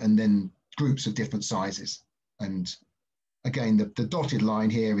and then groups of different sizes. And again, the dotted line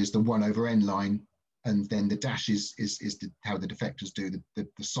here is the 1/n line, and then the dash is how the defectors do, the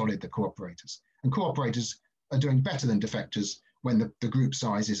solid, the cooperators. And cooperators are doing better than defectors when the group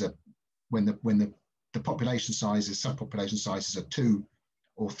sizes are, when the population sizes, subpopulation sizes are 2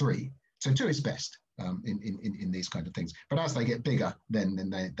 or 3. So 2 is best in these kind of things. But as they get bigger, then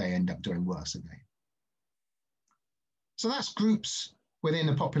they end up doing worse again. So that's groups within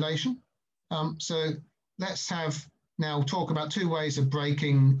a population. So let's now talk about 2 ways of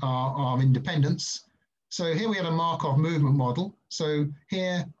breaking our independence. So here we have a Markov movement model. So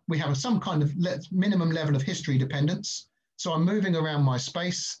here we have some kind of minimum level of history dependence. So I'm moving around my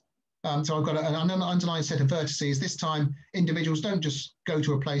space. So I've got an underlying set of vertices. This time, individuals don't just go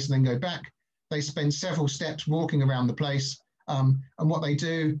to a place and then go back. They spend several steps walking around the place. And what they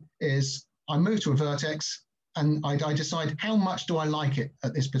do is I move to a vertex and I decide how much do I like it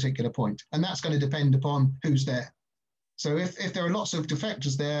at this particular point. And that's going to depend upon who's there. So if there are lots of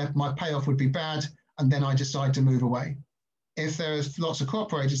defectors there, my payoff would be bad, and then I decide to move away. If there's lots of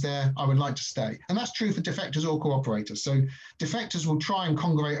cooperators there, I would like to stay. And that's true for defectors or cooperators. So defectors will try and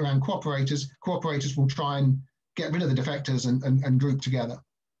congregate around cooperators. Cooperators will try and get rid of the defectors and group together.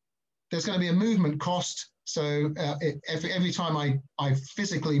 There's going to be a movement cost. So every time I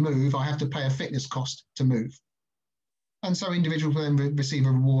physically move, I have to pay a fitness cost to move. And so individuals will then receive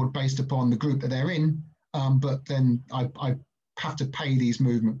a reward based upon the group that they're in, but then I have to pay these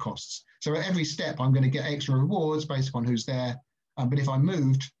movement costs. So at every step, I'm going to get extra rewards based upon who's there. But if I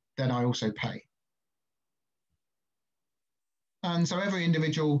moved, then I also pay. And so every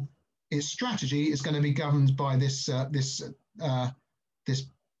individual, its strategy is going to be governed by this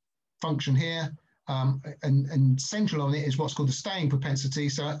function here. And central on it is what's called the staying propensity.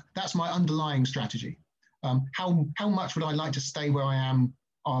 So that's my underlying strategy. How much would I like to stay where I am,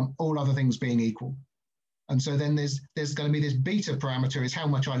 all other things being equal? And so then there's going to be this beta parameter, is how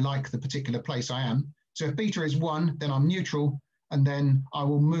much I like the particular place I am. So if beta is 1, then I'm neutral, and then I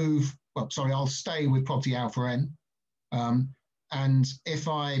will move, I'll stay with property alpha n. And if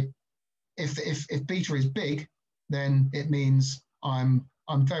beta is big, then it means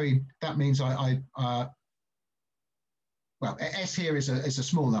S here is a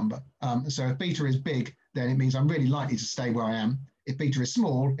small number. So if beta is big, then it means I'm really likely to stay where I am. If beta is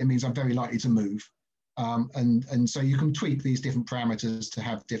small, it means I'm very likely to move. And so you can tweak these different parameters to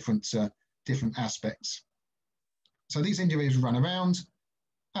have different aspects. So these individuals run around,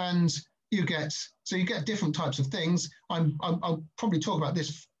 and you get different types of things. I'll probably talk about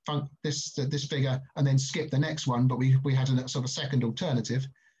this figure and then skip the next one, but we had a sort of second alternative.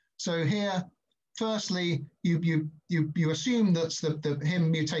 So here, firstly, you assume that the HIM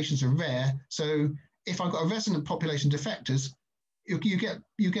mutations are rare. So if I've got a resonant population of defectors, you get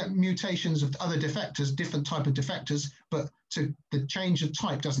mutations of other defectors, different type of defectors, but the change of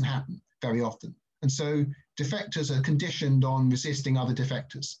type doesn't happen very often. And so defectors are conditioned on resisting other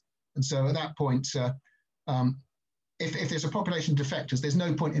defectors. And so at that point, if there's a population of defectors, there's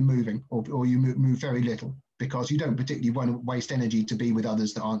no point in moving, or you move very little, because you don't particularly want to waste energy to be with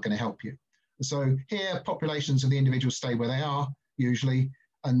others that aren't going to help you. So here, populations of the individuals stay where they are usually,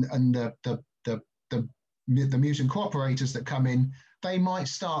 and the mutant cooperators that come in, they might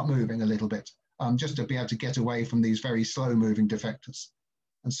start moving a little bit, just to be able to get away from these very slow moving defectors.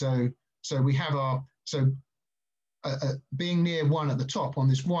 And so we have being near 1 at the top on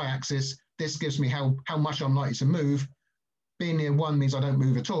this y-axis, this gives me how much I'm likely to move. Being near 1 means I don't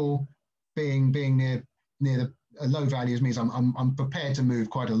move at all. Being near the low values means I'm prepared to move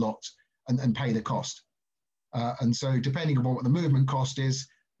quite a lot and pay the cost. And so depending on what the movement cost is,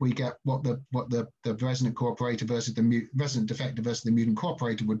 we get what the resonant cooperator versus the resonant defector versus the mutant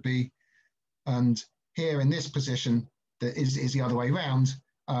cooperator would be. And here in this position, that is the other way around.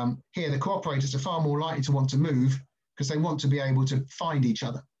 Here, the cooperators are far more likely to want to move because they want to be able to find each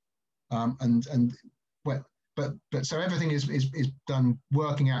other. But so everything is done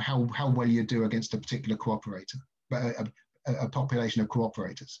working out how well you do against a particular cooperator, but a population of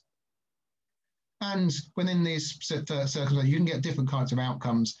cooperators. And within these circles, you can get different kinds of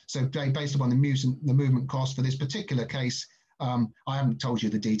outcomes. So based upon the movement cost for this particular case, I haven't told you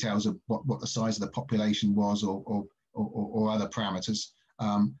the details of what the size of the population was or other parameters.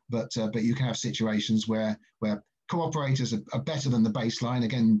 But you can have situations where cooperators are better than the baseline.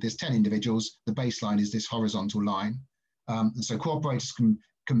 Again, there's 10 individuals. The baseline is this horizontal line. And so cooperators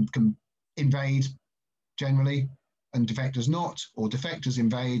can invade generally, and defectors not, or defectors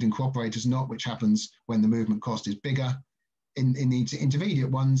invade and cooperators not, which happens when the movement cost is bigger. In the intermediate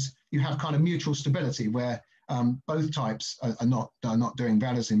ones, you have kind of mutual stability where both types are not doing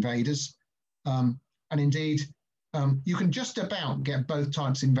well as invaders. And indeed, you can just about get both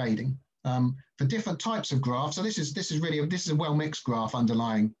types invading. For different types of graphs, so this is a well-mixed graph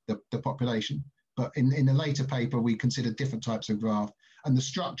underlying the population, but in the later paper, we considered different types of graph, and the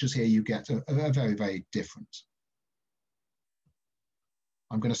structures here you get are very, very different.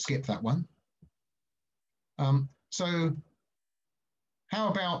 I'm going to skip that one. So how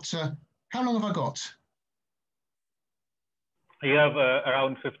about, how long have I got? You have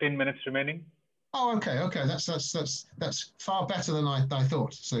around 15 minutes remaining. Oh, okay. That's far better than I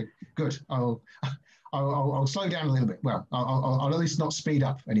thought. So good. I'll slow down a little bit. Well, I'll at least not speed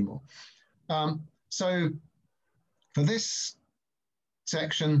up anymore. So for this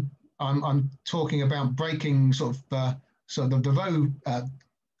section, I'm talking about breaking sort of the row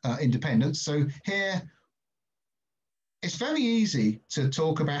independence. So here, it's very easy to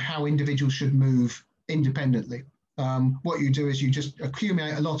talk about how individuals should move independently. What you do is you just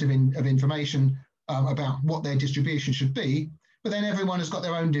accumulate a lot of information about what their distribution should be, but then everyone has got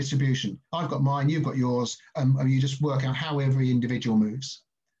their own distribution. I've got mine, you've got yours, and you just work out how every individual moves.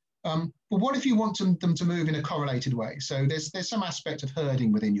 But what if you want them to move in a correlated way? So there's some aspect of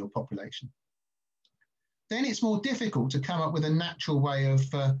herding within your population. Then it's more difficult to come up with a natural way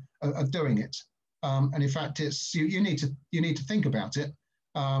of doing it. And in fact, it's you need to think about it.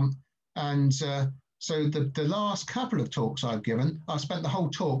 So the last couple of talks I've given, I've spent the whole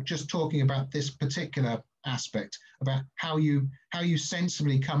talk just talking about this particular aspect, about how you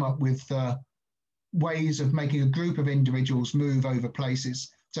sensibly come up with ways of making a group of individuals move over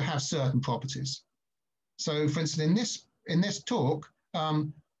places to have certain properties. So, for instance, in this talk,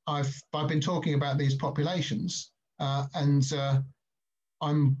 I've been talking about these populations, and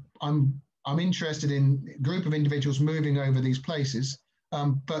I'm interested in a group of individuals moving over these places.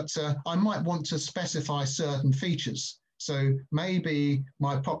 But I might want to specify certain features. So maybe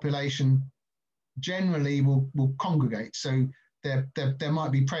my population generally will congregate. So there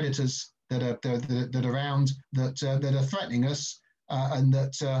might be predators that are around that are threatening us, and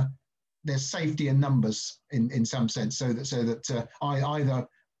that there's safety in numbers in some sense. So that I either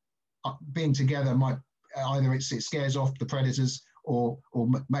being together might either it scares off the predators, or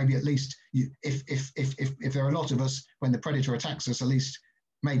maybe at least if there are a lot of us, when the predator attacks us, at least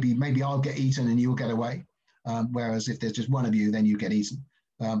maybe I'll get eaten and you'll get away. Whereas if there's just one of you, then you get eaten.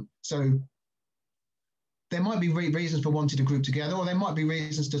 So there might be reasons for wanting to group together, or there might be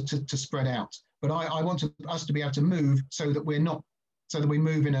reasons to spread out. But I want us to be able to move so that we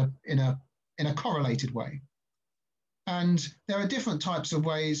move in a correlated way. And there are different types of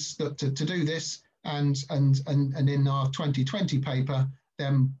ways to do this. And in our 2020 paper,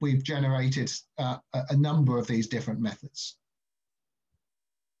 then we've generated a number of these different methods.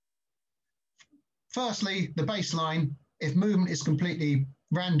 Firstly, the baseline: if movement is completely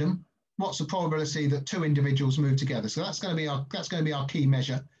random, what's the probability that two individuals move together? So that's going to be our key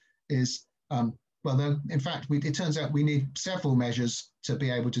measure. Is in fact, it turns out we need several measures to be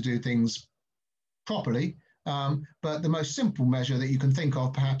able to do things properly. But the most simple measure that you can think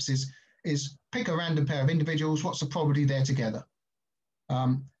of perhaps is pick a random pair of individuals. What's the probability they're together?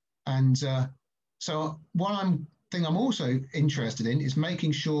 So one thing I'm also interested in is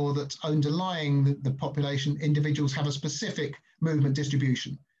making sure that underlying the population, individuals have a specific movement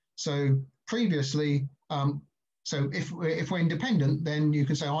distribution. So previously, so if we're independent, then you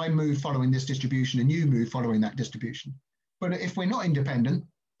can say I move following this distribution and you move following that distribution. But if we're not independent,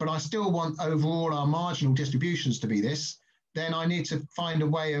 but I still want overall our marginal distributions to be this, then I need to find a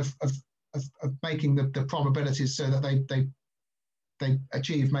way of making the probabilities so that they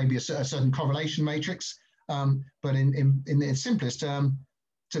achieve maybe a certain correlation matrix, but in the simplest term,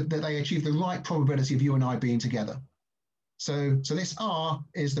 that they achieve the right probability of you and I being together. So this R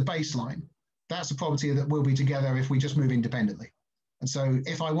is the baseline. That's the probability that we'll be together if we just move independently. And so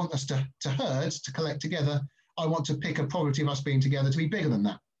if I want us to herd, to collect together, I want to pick a probability of us being together to be bigger than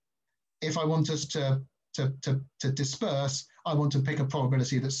that. If I want us to disperse, I want to pick a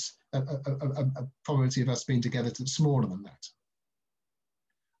probability that's a probability of us being together that's smaller than that.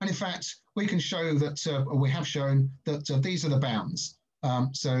 And in fact, we can show that, or we have shown that these are the bounds.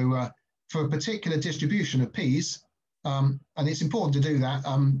 So for a particular distribution of P's, and it's important to do that,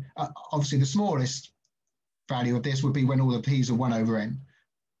 obviously the smallest value of this would be when all the P's are 1 over n.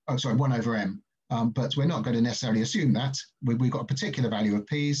 Oh, sorry, 1 over m. But we're not going to necessarily assume that. We've got a particular value of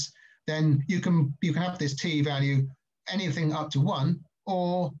P's. Then you can have this T value anything up to 1,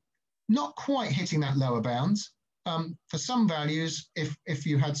 or not quite hitting that lower bound. For some values, if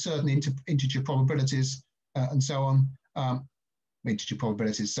you had certain integer probabilities and so on, integer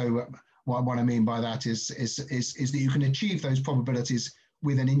probabilities. So what I mean by that is that you can achieve those probabilities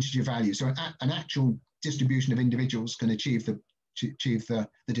with an integer value. So an actual distribution of individuals can achieve the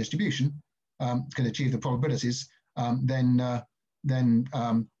distribution, can achieve the probabilities. Then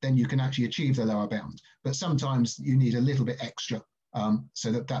you can actually achieve the lower bound. But sometimes you need a little bit extra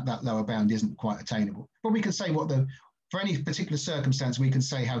so that lower bound isn't quite attainable. But we can say for any particular circumstance, we can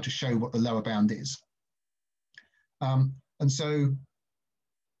say how to show what the lower bound is. And so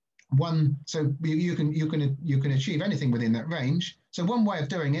you can achieve anything within that range. So one way of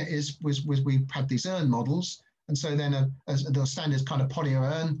doing it was we had these urn models, and so then the standard kind of poly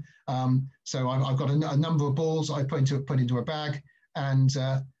urn. So I've got a number of balls I put into a bag, and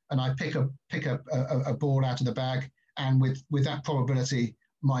I pick a ball out of the bag, and with that probability,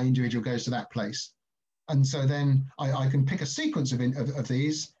 my individual goes to that place. And so then I can pick a sequence of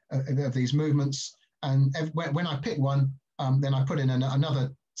these movements, and when I pick one, then I put in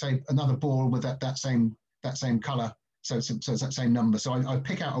another ball with that same color, so it's that same number. So I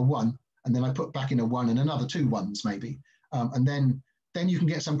pick out a 1, and then I put back in a 1 and another 2 1s maybe, and then you can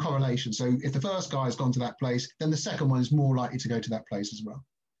get some correlation. So if the first guy has gone to that place, then the second one is more likely to go to that place as well.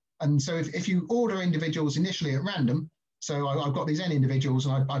 And so if you order individuals initially at random, so I've got these n individuals,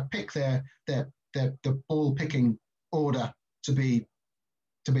 and I pick the ball picking order to be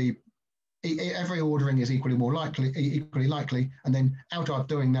every ordering is equally likely, and then out of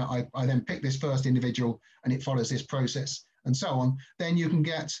doing that, I then pick this first individual, and it follows this process, and so on. Then you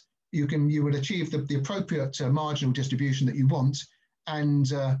would achieve the appropriate marginal distribution that you want,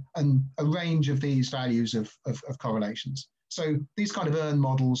 and a range of these values of correlations. So these kind of urn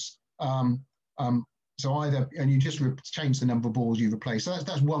models, and you just change the number of balls you replace. So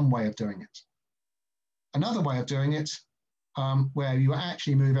that's one way of doing it. Another way of doing it, where you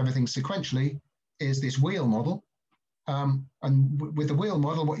actually move everything sequentially, is this wheel model. And with the wheel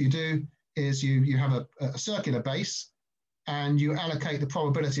model, what you do is you have a circular base, and you allocate the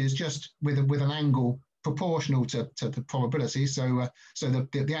probabilities just with an angle proportional to the probability. So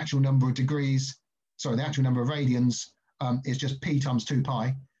the actual number of degrees, sorry, the actual number of radians is just p times 2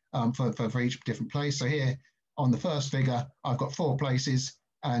 pi for each different place. So here on the first figure, I've got 4 places,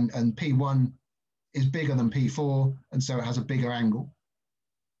 and P1 is bigger than P4, and so it has a bigger angle.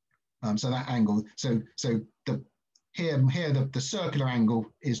 So that angle, the circular angle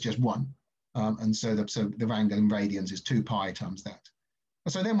is just 1, and so the angle in radians is 2 pi times that.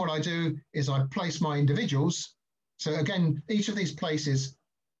 And so then what I do is I place my individuals. So again, each of these places,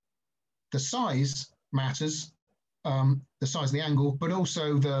 the size matters, the size of the angle, but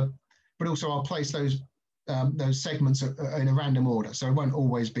also I'll place those segments in a random order. So it won't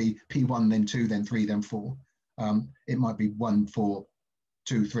always be P1, then 2, then 3, then 4. It might be 1, 4,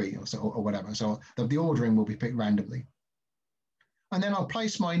 2, 3, or whatever. So the ordering will be picked randomly. And then I'll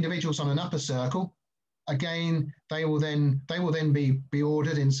place my individuals on an upper circle. Again, they will then be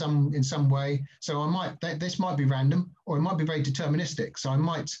ordered in some way. So this might be random, or it might be very deterministic. So I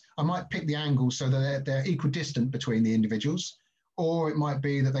might pick the angles so that they're equidistant between the individuals, or it might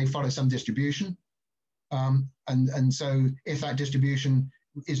be that they follow some distribution. And so if that distribution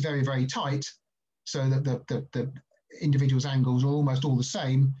is very, very tight, so that the individuals' angles are almost all the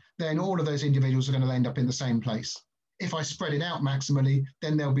same, then all of those individuals are going to end up in the same place. If I spread it out maximally,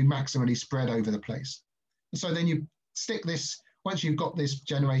 then they'll be maximally spread over the place. So then you stick this, once you've got this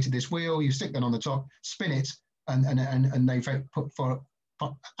generated, this wheel, you stick that on the top, spin it, and they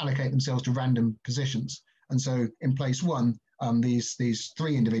allocate themselves to random positions. And so in place 1, these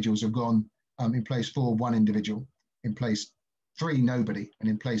 3 individuals have gone. In place 4, 1 individual. In place 3, nobody. And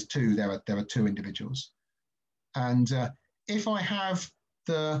in place 2, there are 2 individuals. And if I have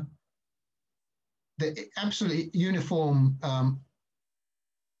the absolutely uniform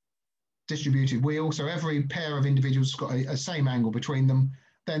distributed wheel, so every pair of individuals has got a same angle between them,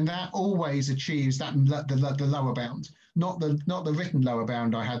 then that always achieves the lower bound. Not the written lower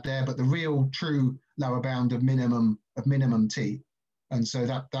bound I had there, but the real true lower bound of minimum t. And so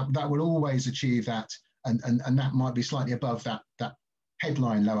that will always achieve that, and that might be slightly above that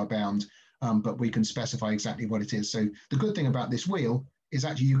headline lower bound, but we can specify exactly what it is. So the good thing about this wheel is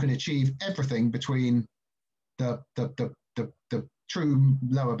actually you can achieve everything between the true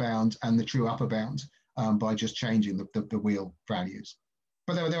lower bound and the true upper bound by just changing the wheel values.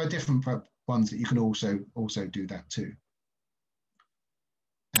 But there are different ones that you can also do that too.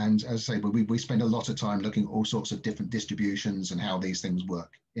 And as I say, we spend a lot of time looking at all sorts of different distributions and how these things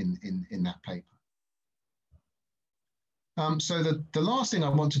work in that paper. So the last thing I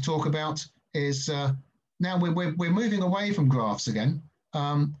want to talk about is now we're moving away from graphs again.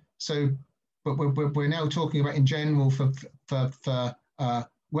 But we're now talking about in general for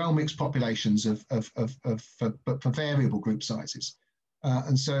well-mixed populations for variable group sizes.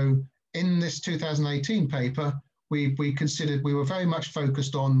 And so in this 2018 paper, we considered, we were very much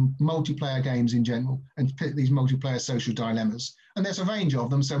focused on multiplayer games in general and these multiplayer social dilemmas. And there's a range of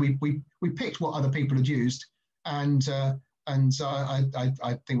them. So we picked what other people had used, and so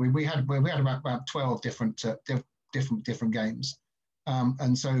I think we had about 12 different games.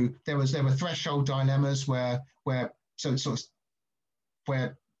 And so there were threshold dilemmas where we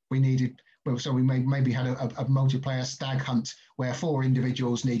needed, so we maybe had a multiplayer stag hunt where 4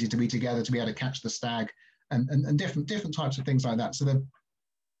 individuals needed to be together to be able to catch the stag, and different types of things like that. So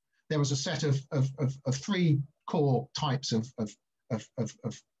there was a set of 3 core types of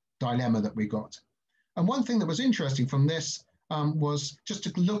dilemma that we got. And one thing that was interesting from this was just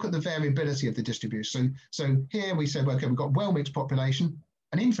to look at the variability of the distribution. So here we said, well, okay, we've got well-mixed population,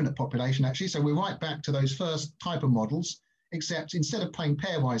 an infinite population actually. So we're right back to those first type of models, except instead of playing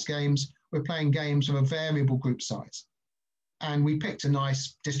pairwise games, we're playing games of a variable group size. And we picked a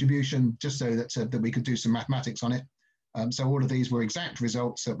nice distribution just so that we could do some mathematics on it. So all of these were exact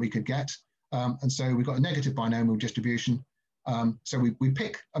results that we could get. And so we got a negative binomial distribution. So we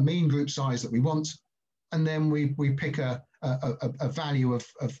pick a mean group size that we want, and then we pick a value of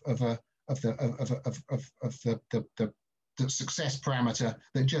the success parameter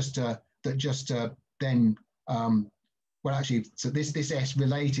that just then well, actually, so this S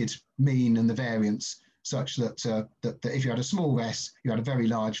related mean and the variance, such that if you had a small S, you had a very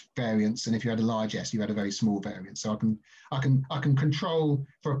large variance, and if you had a large S, you had a very small variance. So I can control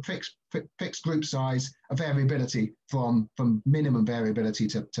for a fixed group size a variability from minimum variability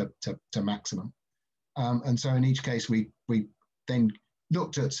to maximum. And so in each case, we then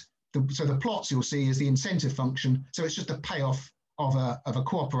looked at the plots you'll see is the incentive function. So it's just a payoff of a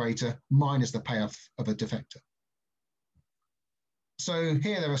cooperator minus the payoff of a defector. So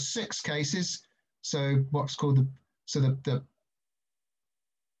here there are 6 cases. So what's called so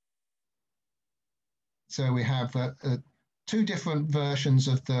we have 2 different versions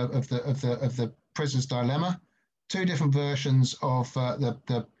of the prisoner's dilemma, 2 different versions of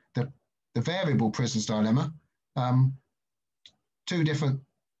the variable prisoner's dilemma, 2 different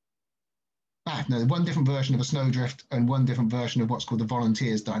one different version of a snowdrift and 1 different version of what's called the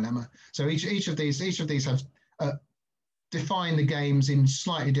volunteer's dilemma. So each of these have define the games in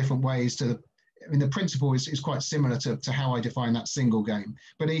slightly different ways to the principle is quite similar to how I define that single game,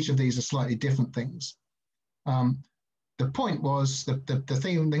 but each of these are slightly different things. The point was the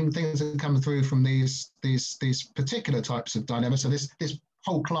things that come through from these particular types of dilemmas, so this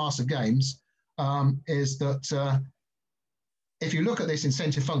whole class of games, is that if you look at this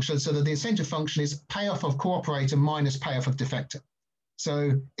incentive function, so that the incentive function is payoff of cooperator minus payoff of defector.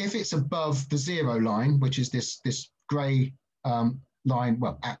 So if it's above the 0 line, which is this grey line,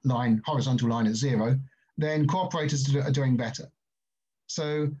 well, horizontal line at 0, then cooperators are doing better.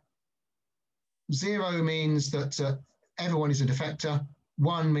 So 0 means that everyone is a defector.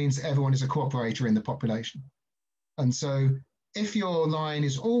 1 means everyone is a cooperator in the population. And so if your line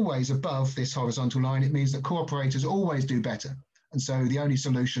is always above this horizontal line, it means that cooperators always do better. And so the only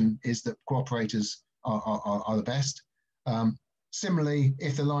solution is that cooperators are the best. Similarly,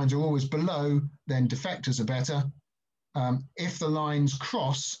 if the lines are always below, then defectors are better. If the lines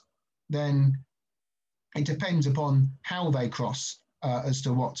cross, then it depends upon how they cross as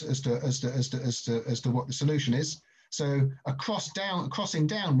to what the solution is. So a crossing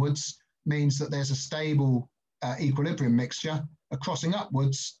downwards means that there's a stable equilibrium mixture. A crossing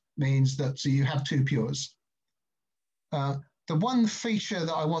upwards means that you have 2 pures. The one feature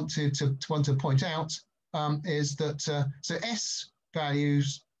that I want to point out is that so S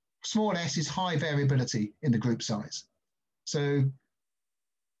values, small s is high variability in the group size. So,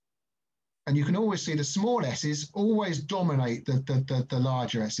 and you can always see the small s's always dominate the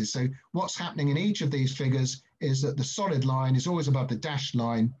larger s's. So what's happening in each of these figures is that the solid line is always above the dashed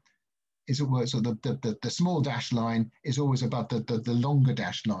line, so the small dashed line is always above the longer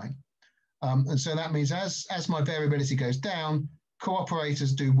dashed line. And so that means as my variability goes down,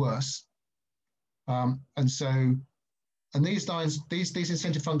 cooperators do worse. And these lines, these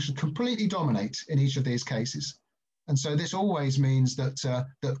incentive functions completely dominate in each of these cases. And so this always means that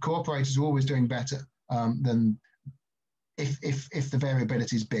that cooperators are always doing better than if the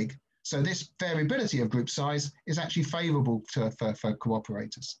variability is big. So this variability of group size is actually favorable for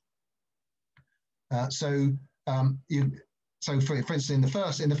cooperators. So for instance, in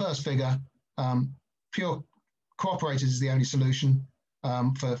the first figure, pure cooperators is the only solution.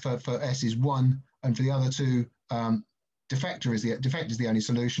 For S is 1, and for the other two, defector is the only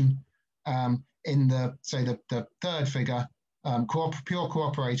solution. In the third figure, pure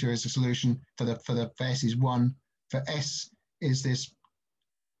cooperator is the solution for S is 1. For S is this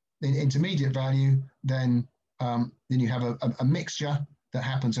intermediate value, then you have a mixture that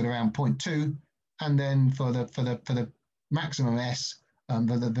happens at around 0.2, and then for the maximum S,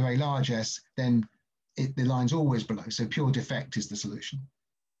 the very large S, then the line's always below. So pure defect is the solution.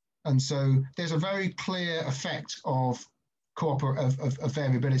 And so there's a very clear effect of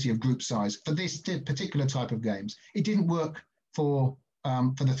variability of group size for this particular type of games. It didn't work for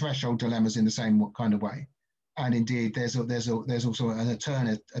the threshold dilemmas in the same kind of way. And indeed, there's also an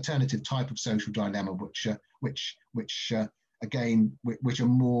alternative type of social dilemma, which are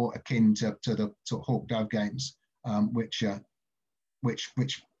more akin to the sort of hawk-dove games, which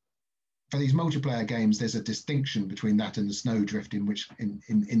for these multiplayer games, there's a distinction between that and the snowdrift, in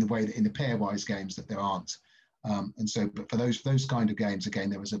the way that in the pairwise games that there aren't. And so, but for those kind of games, again,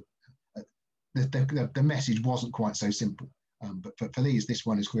 there was the message wasn't quite so simple. But for these, this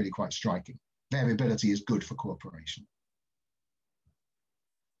one is really quite striking. Variability is good for cooperation.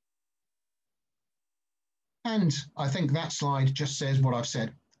 And I think that slide just says what I've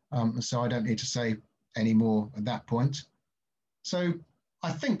said. So I don't need to say any more at that point. So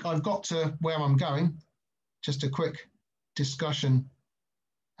I think I've got to where I'm going. Just a quick discussion,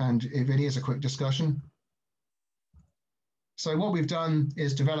 and it really is a quick discussion. So what we've done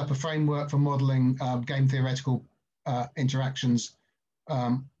is develop a framework for modeling game theoretical interactions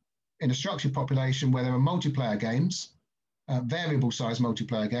in a structured population where there are multiplayer games, variable size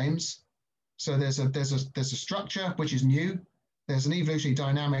multiplayer games. So there's a structure which is new. There's an evolutionary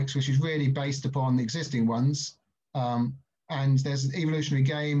dynamics which is really based upon the existing ones. And there's an evolutionary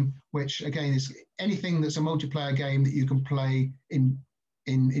game, which again is anything that's a multiplayer game that you can play in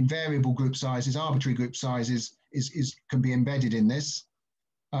variable group sizes, arbitrary group sizes can be embedded in this.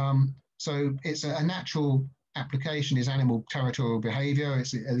 So it's a natural application is animal territorial behavior.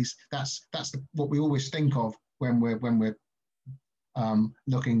 It's at least that's what we always think of when we're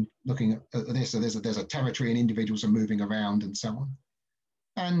looking at this. So there's a territory and individuals are moving around and so on.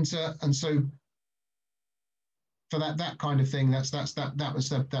 And so for that kind of thing, that's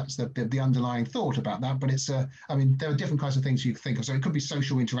the underlying thought about that. But it's I mean, there are different kinds of things you can think of. So it could be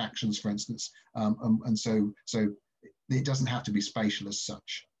social interactions, for instance, and so it doesn't have to be spatial as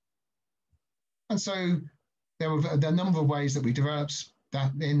such. And so there are a number of ways that we developed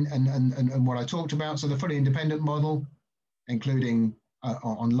that in and what I talked about. So the fully independent model, including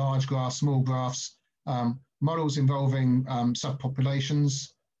on large graphs, small graphs, models involving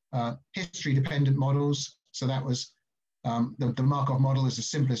subpopulations, history-dependent models. So that was the Markov model is the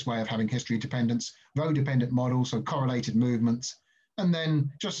simplest way of having history dependence, row-dependent models, so correlated movements, and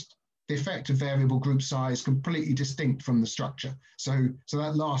then just the effect of variable group size completely distinct from the structure. So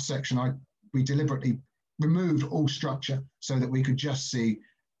that last section, we deliberately removed all structure so that we could just see,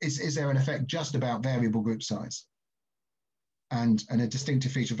 is there an effect just about variable group size? And a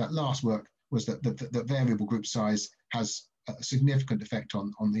distinctive feature of that last work was that the variable group size has a significant effect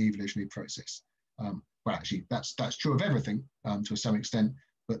on the evolutionary process. Well, actually, that's true of everything to some extent,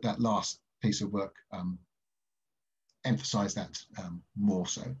 but that last piece of work emphasized that more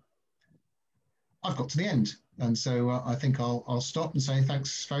so. I've got to the end, and so I think I'll stop and say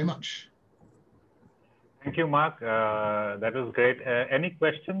thanks very much. Thank you, Mark. That was great. Any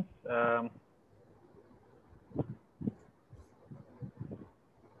questions?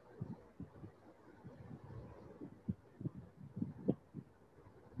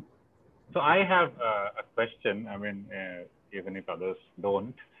 So I have a question, I mean, even if others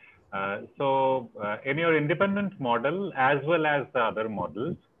don't. So in your independent model, as well as the other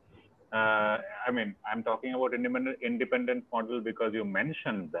models, I mean, I'm talking about independent model because you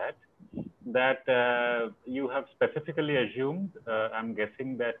mentioned that you have specifically assumed, I'm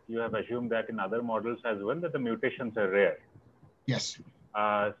guessing that you have assumed that in other models as well, that the mutations are rare. Yes.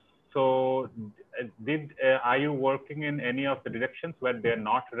 So are you working in any of the directions where they're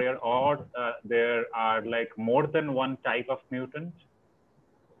not rare, or there are like more than one type of mutant?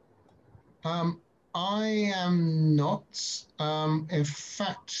 I am not. In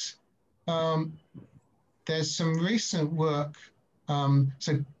fact, there's some recent work.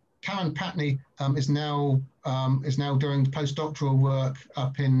 So Karen Patney is now doing postdoctoral work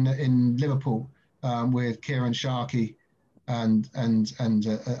up in Liverpool with Kieran Sharkey and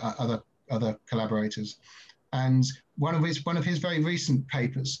other collaborators. And one of his very recent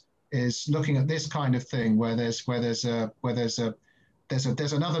papers is looking at this kind of thing, where there's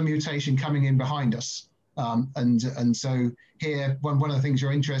another mutation coming in behind us, And so here, one of the things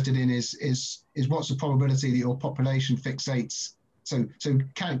you're interested in is what's the probability that your population fixates. So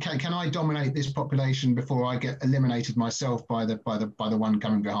can I dominate this population before I get eliminated myself by the one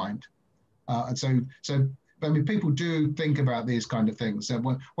coming behind? And so I mean, people do think about these kind of things. So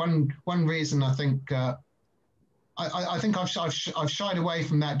one reason I think I think I've shied away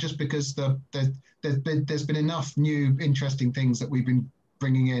from that just because there's been enough new interesting things that we've been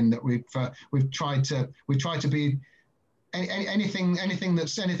bringing in that we've tried to be anything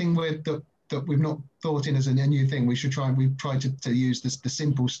that we've not thought in as a new thing. We've tried to use the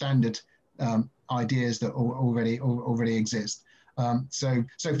simple standard ideas that already exist. So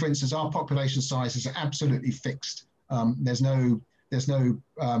for instance, our population sizes are absolutely fixed. There's no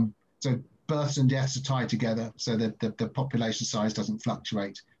so births and deaths are tied together so that the population size doesn't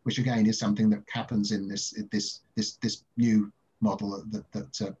fluctuate, which again is something that happens in this new model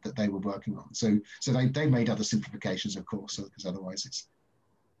that they were working on. So they made other simplifications, of course, because otherwise it's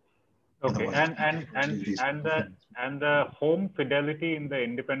okay. And the home fidelity in the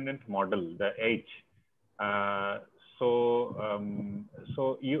independent model, the H. So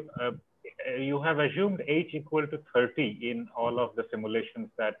you have assumed H equal to 30 in all of the simulations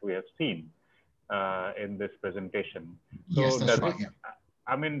that we have seen in this presentation. So yes, that's right.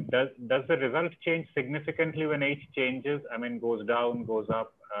 I mean, does the result change significantly when H changes? I mean, goes down, goes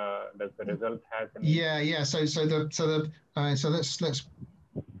up. Does the result have any? Yeah. So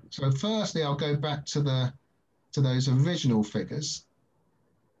firstly, I'll go back to those original figures.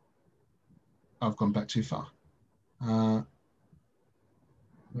 I've gone back too far. Where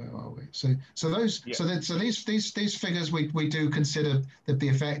are we? So these figures we do consider the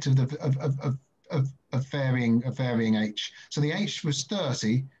effect of varying H. So the H was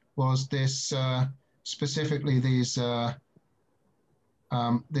 30 was this specifically these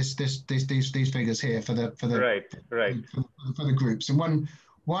figures here for the for the groups. And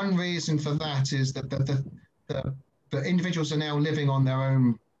one reason for that is that the individuals are now living on their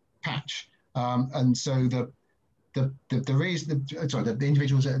own patch, and so the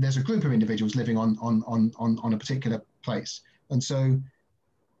individuals, there's a group of individuals living on a particular place, and so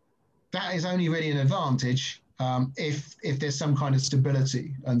that is only really an advantage if there's some kind of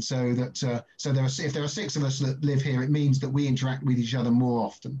stability, and so that if there are 6 of us that live here, it means that we interact with each other more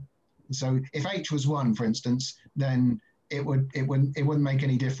often. And so if H was 1, for instance, then it wouldn't make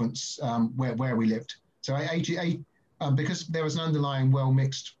any difference where we lived. So because there was an underlying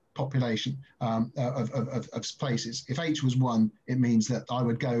well-mixed population of places. If H was 1, it means that I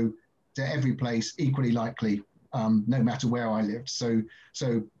would go to every place equally likely, no matter where I lived. So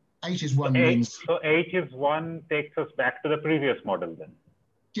H is 1 means. So H is 1 takes us back to the previous model then.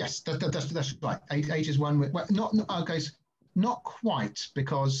 Yes, that's right. H is 1. Well, not quite,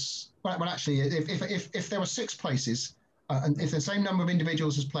 because well actually, if there were 6 places. And if the same number of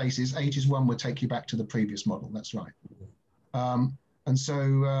individuals as places, H is 1 would take you back to the previous model. That's right. And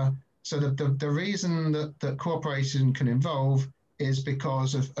so the reason that cooperation can evolve is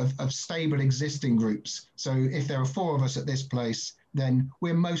because of stable existing groups. So if there are 4 of us at this place, then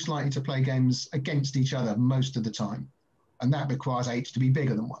we're most likely to play games against each other most of the time. And that requires H to be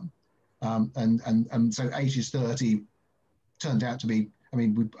bigger than 1. And so H is 30 turned out to be, I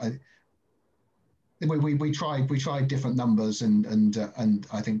mean, we tried different numbers, and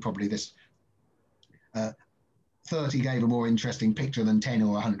I think probably this 30 gave a more interesting picture than 10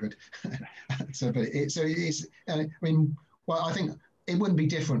 or 100. I mean, well, I think it wouldn't be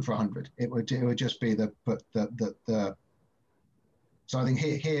different for 100. It would just be so I think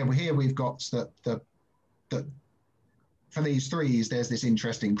here we've got that for these 3s, there's this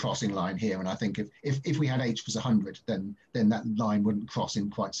interesting crossing line here, and I think if we had H was 100, then that line wouldn't cross in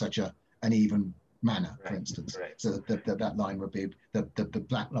quite such an even manner, for instance. So that line would be the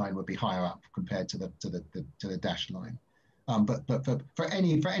black line would be higher up compared to the dashed line. But for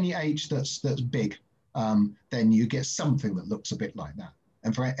any H that's big, then you get something that looks a bit like that.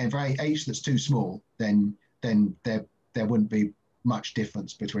 And for H that's too small, then there wouldn't be much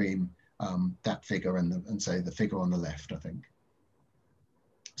difference between that figure and say the figure on the left, I think.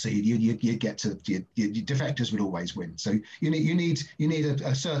 So you get to your defectors would always win. So you need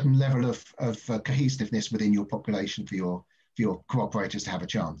a certain level of cohesiveness within your population for your cooperators to have a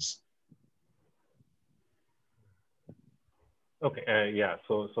chance. Okay. Yeah.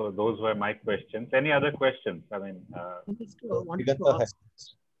 So those were my questions. Any other questions? I mean,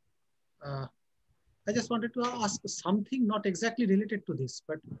 I just wanted to ask something not exactly related to this,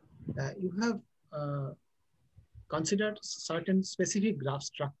 but you have considered certain specific graph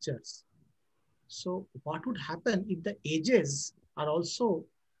structures. So what would happen if the edges are also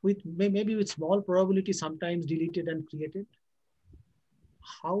with maybe with small probability sometimes deleted and created,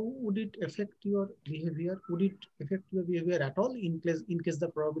 how would it affect your behavior? Would it affect your behavior at all in case the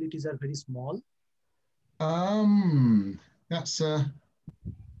probabilities are very small? That's an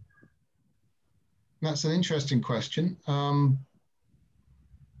interesting question.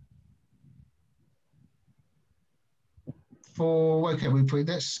 We put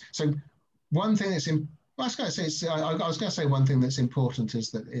this. So one thing that's in, I was going to say one thing that's important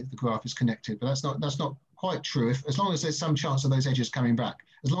is that the graph is connected, but that's not quite true. As long as there's some chance of those edges coming back,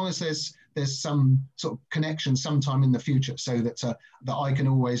 as long as there's some sort of connection sometime in the future, so that that I can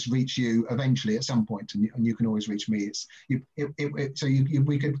always reach you eventually at some point, and you can always reach me. We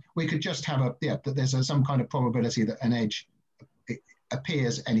could just have that there's some kind of probability that an edge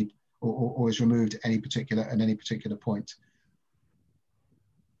appears or is removed at any particular point.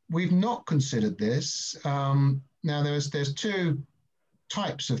 We've not considered this. Now there's two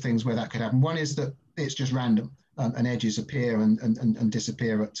types of things where that could happen. One is that it's just random, and edges appear and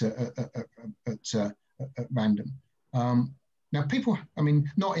disappear at random. Now people, I mean,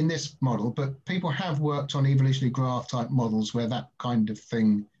 not in this model, but people have worked on evolutionary graph type models where that kind of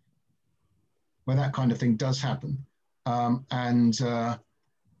thing does happen. So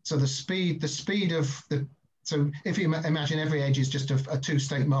the speed of the, so if you imagine every edge is just a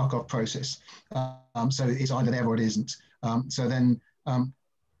two-state Markov process, so it's either there or it isn't. So then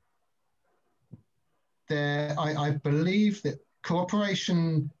I believe that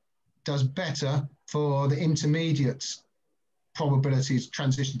cooperation does better for the intermediate probabilities,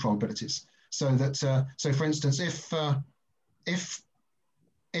 transition probabilities. So that so for instance, if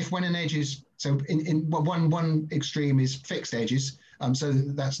when an edge is, so in one extreme is fixed edges, so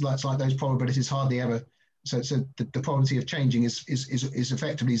that's like those probabilities hardly ever. So the probability of changing is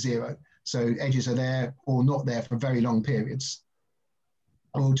effectively zero. So edges are there or not there for very long periods.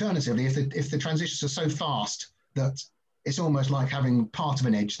 Alternatively, if the transitions are so fast that it's almost like having part of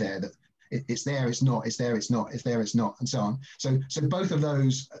an edge there, that it's there, it's not, it's there, it's not, it's there, it's not, and so on. So both of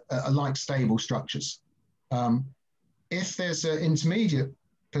those are like stable structures. If there's an intermediate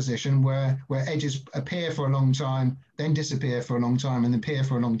position where edges appear for a long time, then disappear for a long time, and appear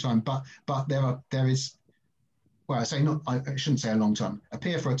for a long time, but there is, well, I shouldn't say a long time,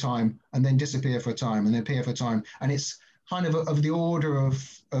 appear for a time, and then disappear for a time, and then appear for a time, and it's kind of the order of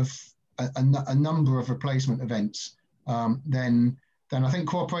a number of replacement events, then I think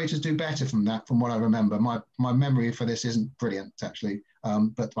cooperators do better from that, from what I remember. My memory for this isn't brilliant, actually,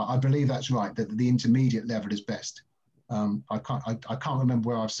 but I believe that's right, that the intermediate level is best. I can't remember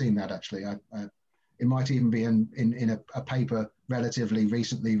where I've seen that, actually. It might even be in a paper relatively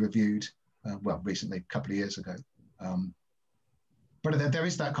recently reviewed, well, recently, a couple of years ago. But there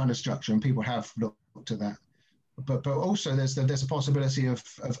is that kind of structure, and people have looked at that. But also there's a possibility of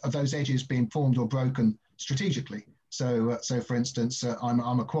those edges being formed or broken strategically. So for instance,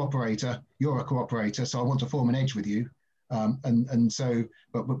 I'm a cooperator, you're a cooperator, so I want to form an edge with you. And so,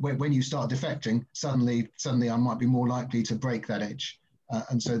 but when you start defecting, suddenly I might be more likely to break that edge.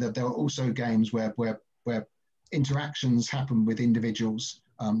 And so that there are also games where interactions happen with individuals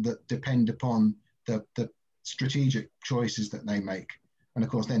that depend upon the strategic choices that they make. And of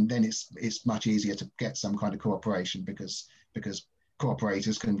course, then it's much easier to get some kind of cooperation because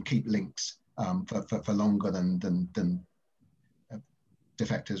cooperators can keep links for longer than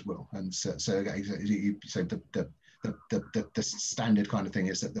defectors will. And so the standard kind of thing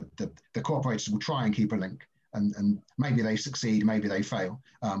is that the cooperators will try and keep a link, and maybe they succeed, maybe they fail,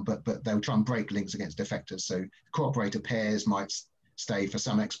 but they'll try and break links against defectors. So cooperator pairs might stay for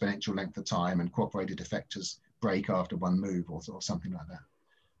some exponential length of time, and cooperator defectors break after one move or something like that.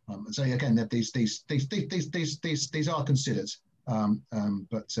 So again, that these are considered,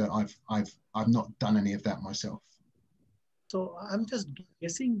 but I've not done any of that myself. So I'm just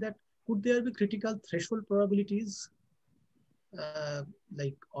guessing that could there be critical threshold probabilities,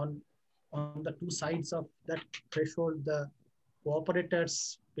 like on the two sides of that threshold, the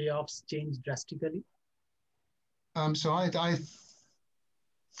cooperators' payoffs change drastically?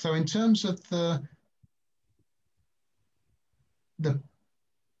 So in terms of the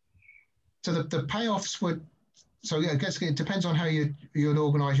payoffs would, so I guess it depends on how you'd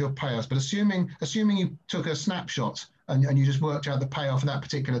organize your payoffs, but assuming you took a snapshot and you just worked out the payoff at that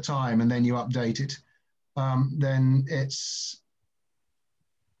particular time and then you update it, then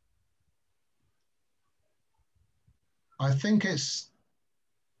I think it's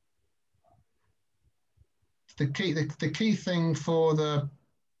the key thing for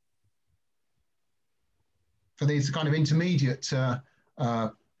these kind of intermediate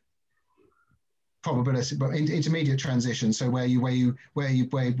probability, but intermediate transition. So where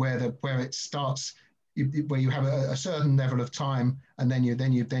it starts, where you have a certain level of time, and then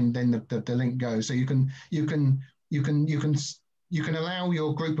the link goes. So you can allow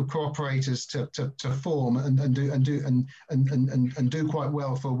your group of cooperators to form and do quite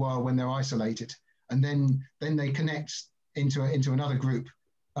well for a while when they're isolated, and then they connect into another group.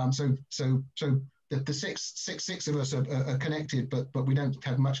 So the six of us are connected, but we don't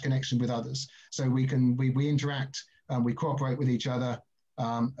have much connection with others. So we interact, we cooperate with each other,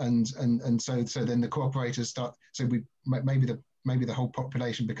 and so then the cooperators start. So maybe the whole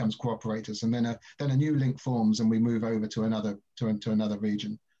population becomes cooperators, and then a new link forms, and we move over to another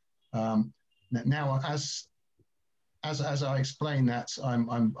region. Now, as I explain that,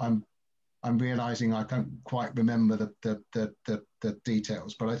 I'm realizing I can't quite remember the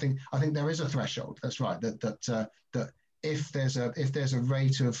details, but I think there is a threshold. That's right. That if there's a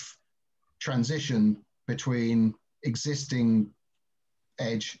rate of transition between existing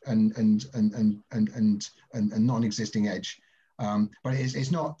edge and non-existing edge, but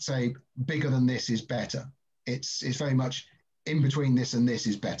it's not, say, bigger than this is better. It's very much in between this and this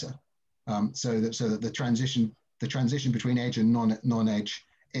is better. So that the transition between edge and non-edge,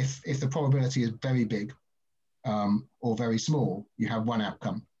 if the probability is very big or very small, you have one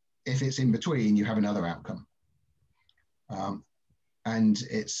outcome. If it's in between, you have another outcome. And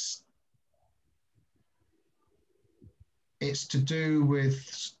it's to do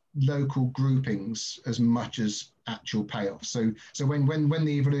with local groupings as much as actual payoffs. So when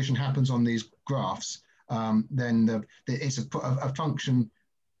the evolution happens on these graphs, then it's a function.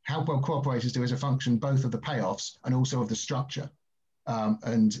 How well cooperators do is a function both of the payoffs and also of the structure.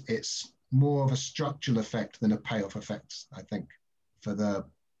 And it's more of a structural effect than a payoff effect, I think, for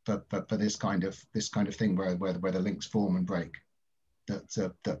this kind of thing where the links form and break.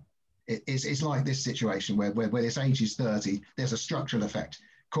 It's like this situation where this age is 30. There's a structural effect.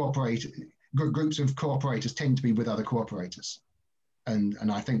 Groups of cooperators tend to be with other cooperators,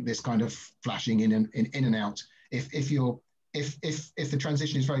 and I think this kind of flashing in and out. If the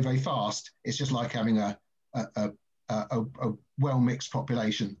transition is very, very fast, it's just like having a well-mixed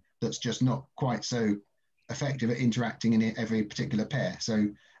population that's just not quite so effective at interacting in every particular pair. So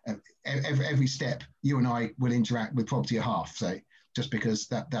every step, you and I will interact with probability of half, say, just because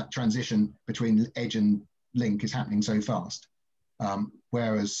that transition between edge and link is happening so fast.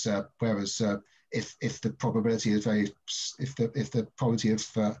 Whereas if the probability is if the probability of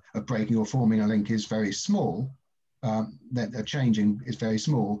breaking or forming a link is very small, that changing is very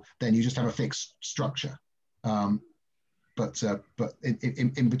small, then you just have a fixed structure. But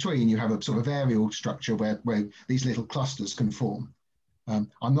in between, you have a sort of aerial structure where these little clusters can form.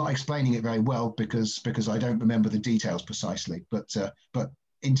 I'm not explaining it very well because I don't remember the details precisely, but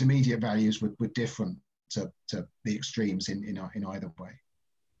intermediate values were different to the extremes in either way.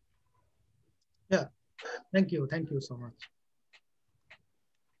 Yeah, thank you so much.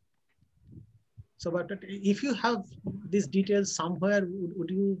 So, but if you have these details somewhere, would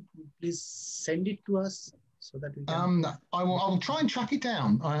you please send it to us so that we can? I will try and track it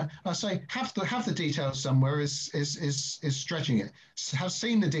down. I say have the details somewhere is stretching it. Have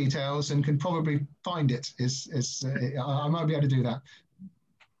seen the details and can probably find it I might be able to do that.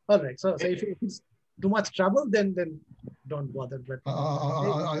 All right. So if it's too much trouble, then don't bother. But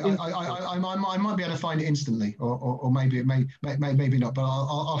I might be able to find it instantly, or maybe not. But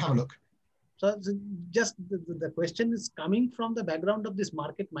I'll have a look. So just the question is coming from the background of this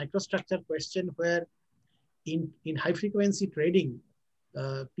market microstructure question, where in high frequency trading,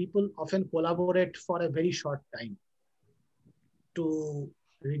 people often collaborate for a very short time to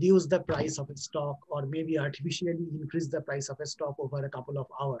reduce the price of a stock, or maybe artificially increase the price of a stock over a couple of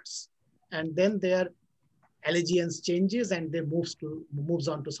hours. And then their allegiance changes and they moves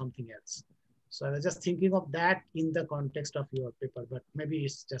on to something else. So I was just thinking of that in the context of your paper, but maybe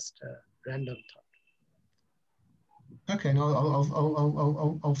it's just a random thought. Okay, no,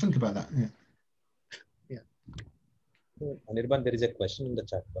 I'll think about that. Yeah. Anirban, there is a question in the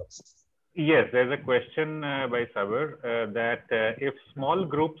chat box. Yes, there's a question by Saber that if small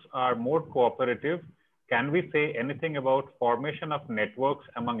groups are more cooperative, can we say anything about formation of networks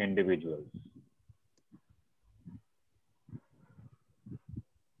among individuals?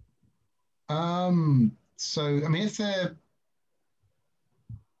 So, I mean, if they're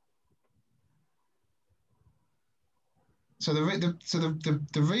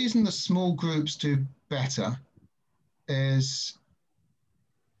the reason the small groups do better is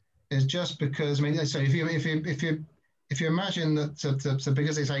just because, I mean, so if you imagine that so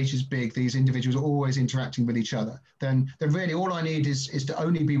because this H is big, these individuals are always interacting with each other, then really all I need is to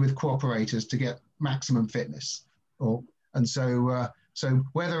only be with cooperators to get maximum fitness. And so so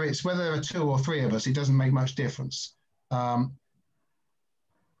whether there are 2 or 3 of us, it doesn't make much difference. But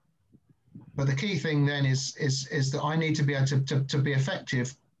the key thing then is that I need to be able to be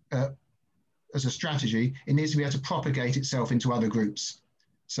effective as a strategy. It needs to be able to propagate itself into other groups.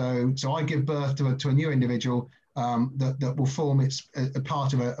 So I give birth to a new individual that will form a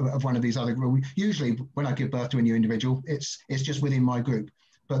part of one of these other groups. Usually, when I give birth to a new individual, it's just within my group.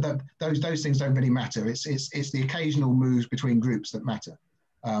 But those things don't really matter. It's the occasional moves between groups that matter.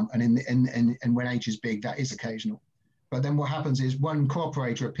 And when H is big, that is occasional. But then what happens is one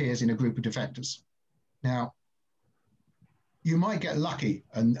cooperator appears in a group of defectors. Now, you might get lucky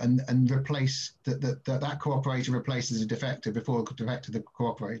and replace that cooperator replaces a defector before a defector the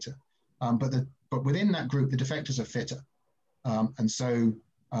cooperator. But within that group, the defectors are fitter. And so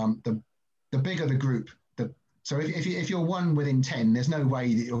the bigger the group, so if you're 1 within 10, there's no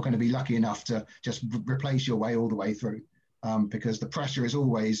way that you're going to be lucky enough to just replace your way all the way through, because the pressure is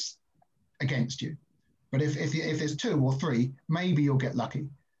always against you. But if there's 2 or 3, maybe you'll get lucky.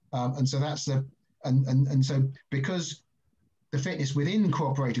 And so that's and so because the fitness within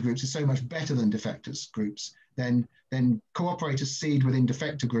cooperator groups is so much better than defectors groups, then cooperators seed within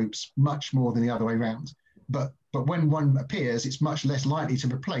defector groups much more than the other way around. But when one appears, it's much less likely to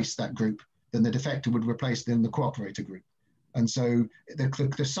replace that group than the defector would replace than the cooperator group. And so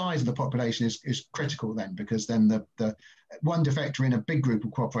the size of the population is critical then, because then the one defector in a big group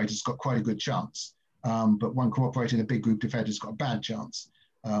of cooperators has got quite a good chance. But one cooperator in a big group defector has got a bad chance.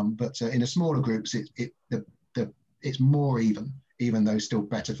 But in a smaller groups, it's more even though still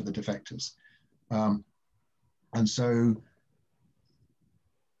better for the defectors. And so,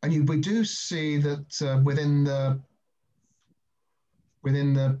 we do see that within the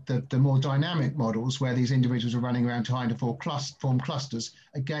more dynamic models where these individuals are running around trying to form clusters,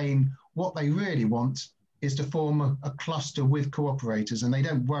 again, what they really want is to form a cluster with cooperators, and they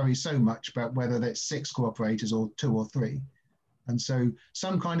don't worry so much about whether that's 6 cooperators or 2 or 3. And so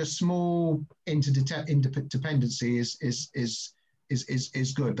some kind of small interdependency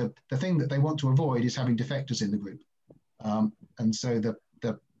is good. The thing that they want to avoid is having defectors in the group. And so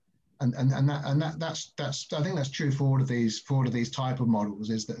that's I think that's true for all of these type of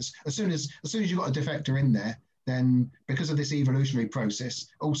models, is that as soon as you've got a defector in there, then because of this evolutionary process,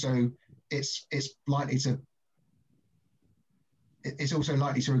 also it's also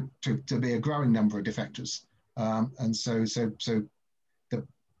likely to be a growing number of defectors. And so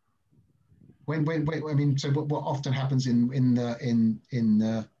what often happens in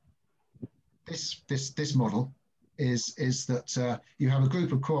this model is that you have a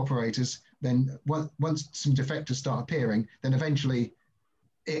group of cooperators. Then once some defectors start appearing, then eventually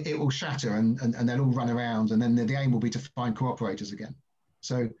it will shatter and they'll all run around, and then the aim will be to find cooperators again.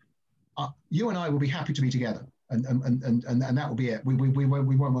 So you and I will be happy to be together, and that will be it. We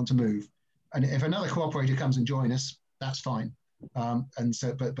won't want to move. And if another cooperator comes and join us, that's fine. And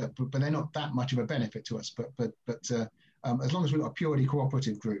so, but they're not that much of a benefit to us. But as long as we've got a purely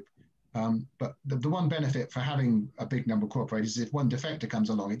cooperative group. But the one benefit for having a big number of cooperators is if one defector comes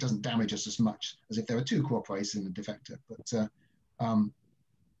along, it doesn't damage us as much as if there are 2 cooperators in the defector. But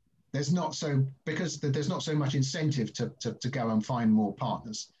there's not so much incentive to go and find more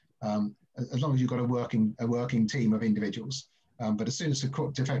partners, as long as you've got a working team of individuals. But as soon as the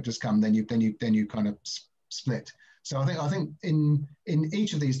defectors come, then you kind of split. So I think in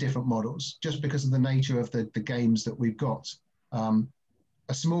each of these different models, just because of the nature of the games that we've got,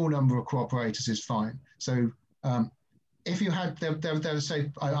 a small number of cooperators is fine. So if you had,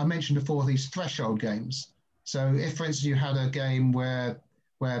 say, I mentioned before these threshold games. So if, for instance, you had a game where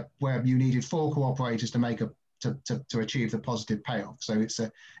you needed 4 cooperators to make to achieve the positive payoff. So it's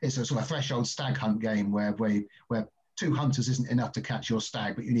a sort of threshold stag hunt game where 2 hunters isn't enough to catch your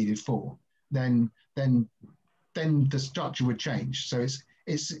stag, but you needed 4. Then the structure would change. So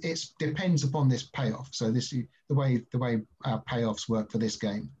it depends upon this payoff. So the way our payoffs work for this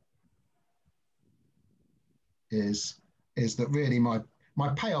game is that really my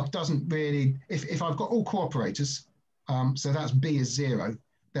payoff doesn't really, if I've got all cooperators, so that's B is 0,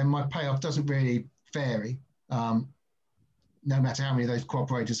 then my payoff doesn't really vary, no matter how many of those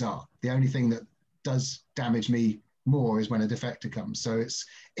cooperators are. The only thing that does damage me more is when a defector comes. So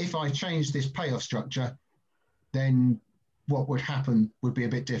if I change this payoff structure, then what would happen would be a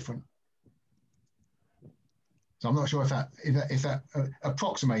bit different. So I'm not sure if that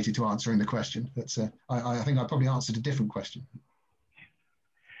approximated to answering the question, but I think I probably answered a different question.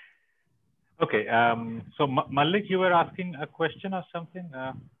 Okay, so Malik, you were asking a question or something?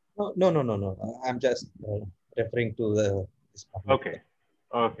 No. I'm just referring to this. Okay.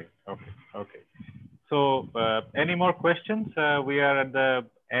 So any more questions? We are at the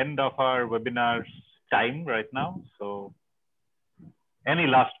end of our webinar's time right now. So any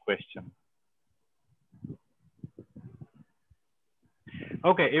last question?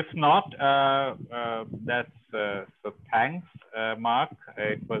 Okay, if not, so thanks, Mark.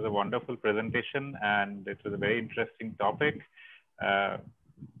 It was a wonderful presentation and it was a very interesting topic.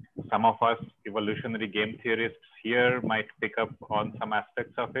 Some of us evolutionary game theorists here might pick up on some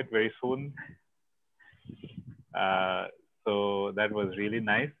aspects of it very soon. So that was really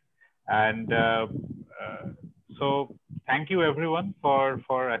nice. And so thank you everyone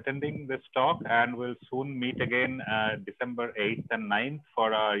for attending this talk, and we'll soon meet again December 8th and 9th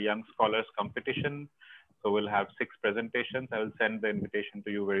for our Young Scholars competition. So we'll have 6 presentations. I will send the invitation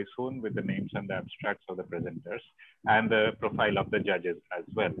to you very soon with the names and the abstracts of the presenters and the profile of the judges as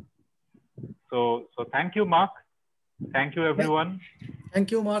well. So thank you, Mark. Thank you, everyone.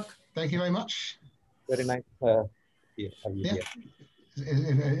 Thank you, Mark. Thank you very much. Very nice. Yeah.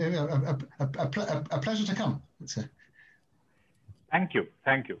 A pleasure to come. Thank you.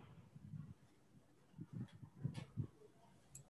 Thank you.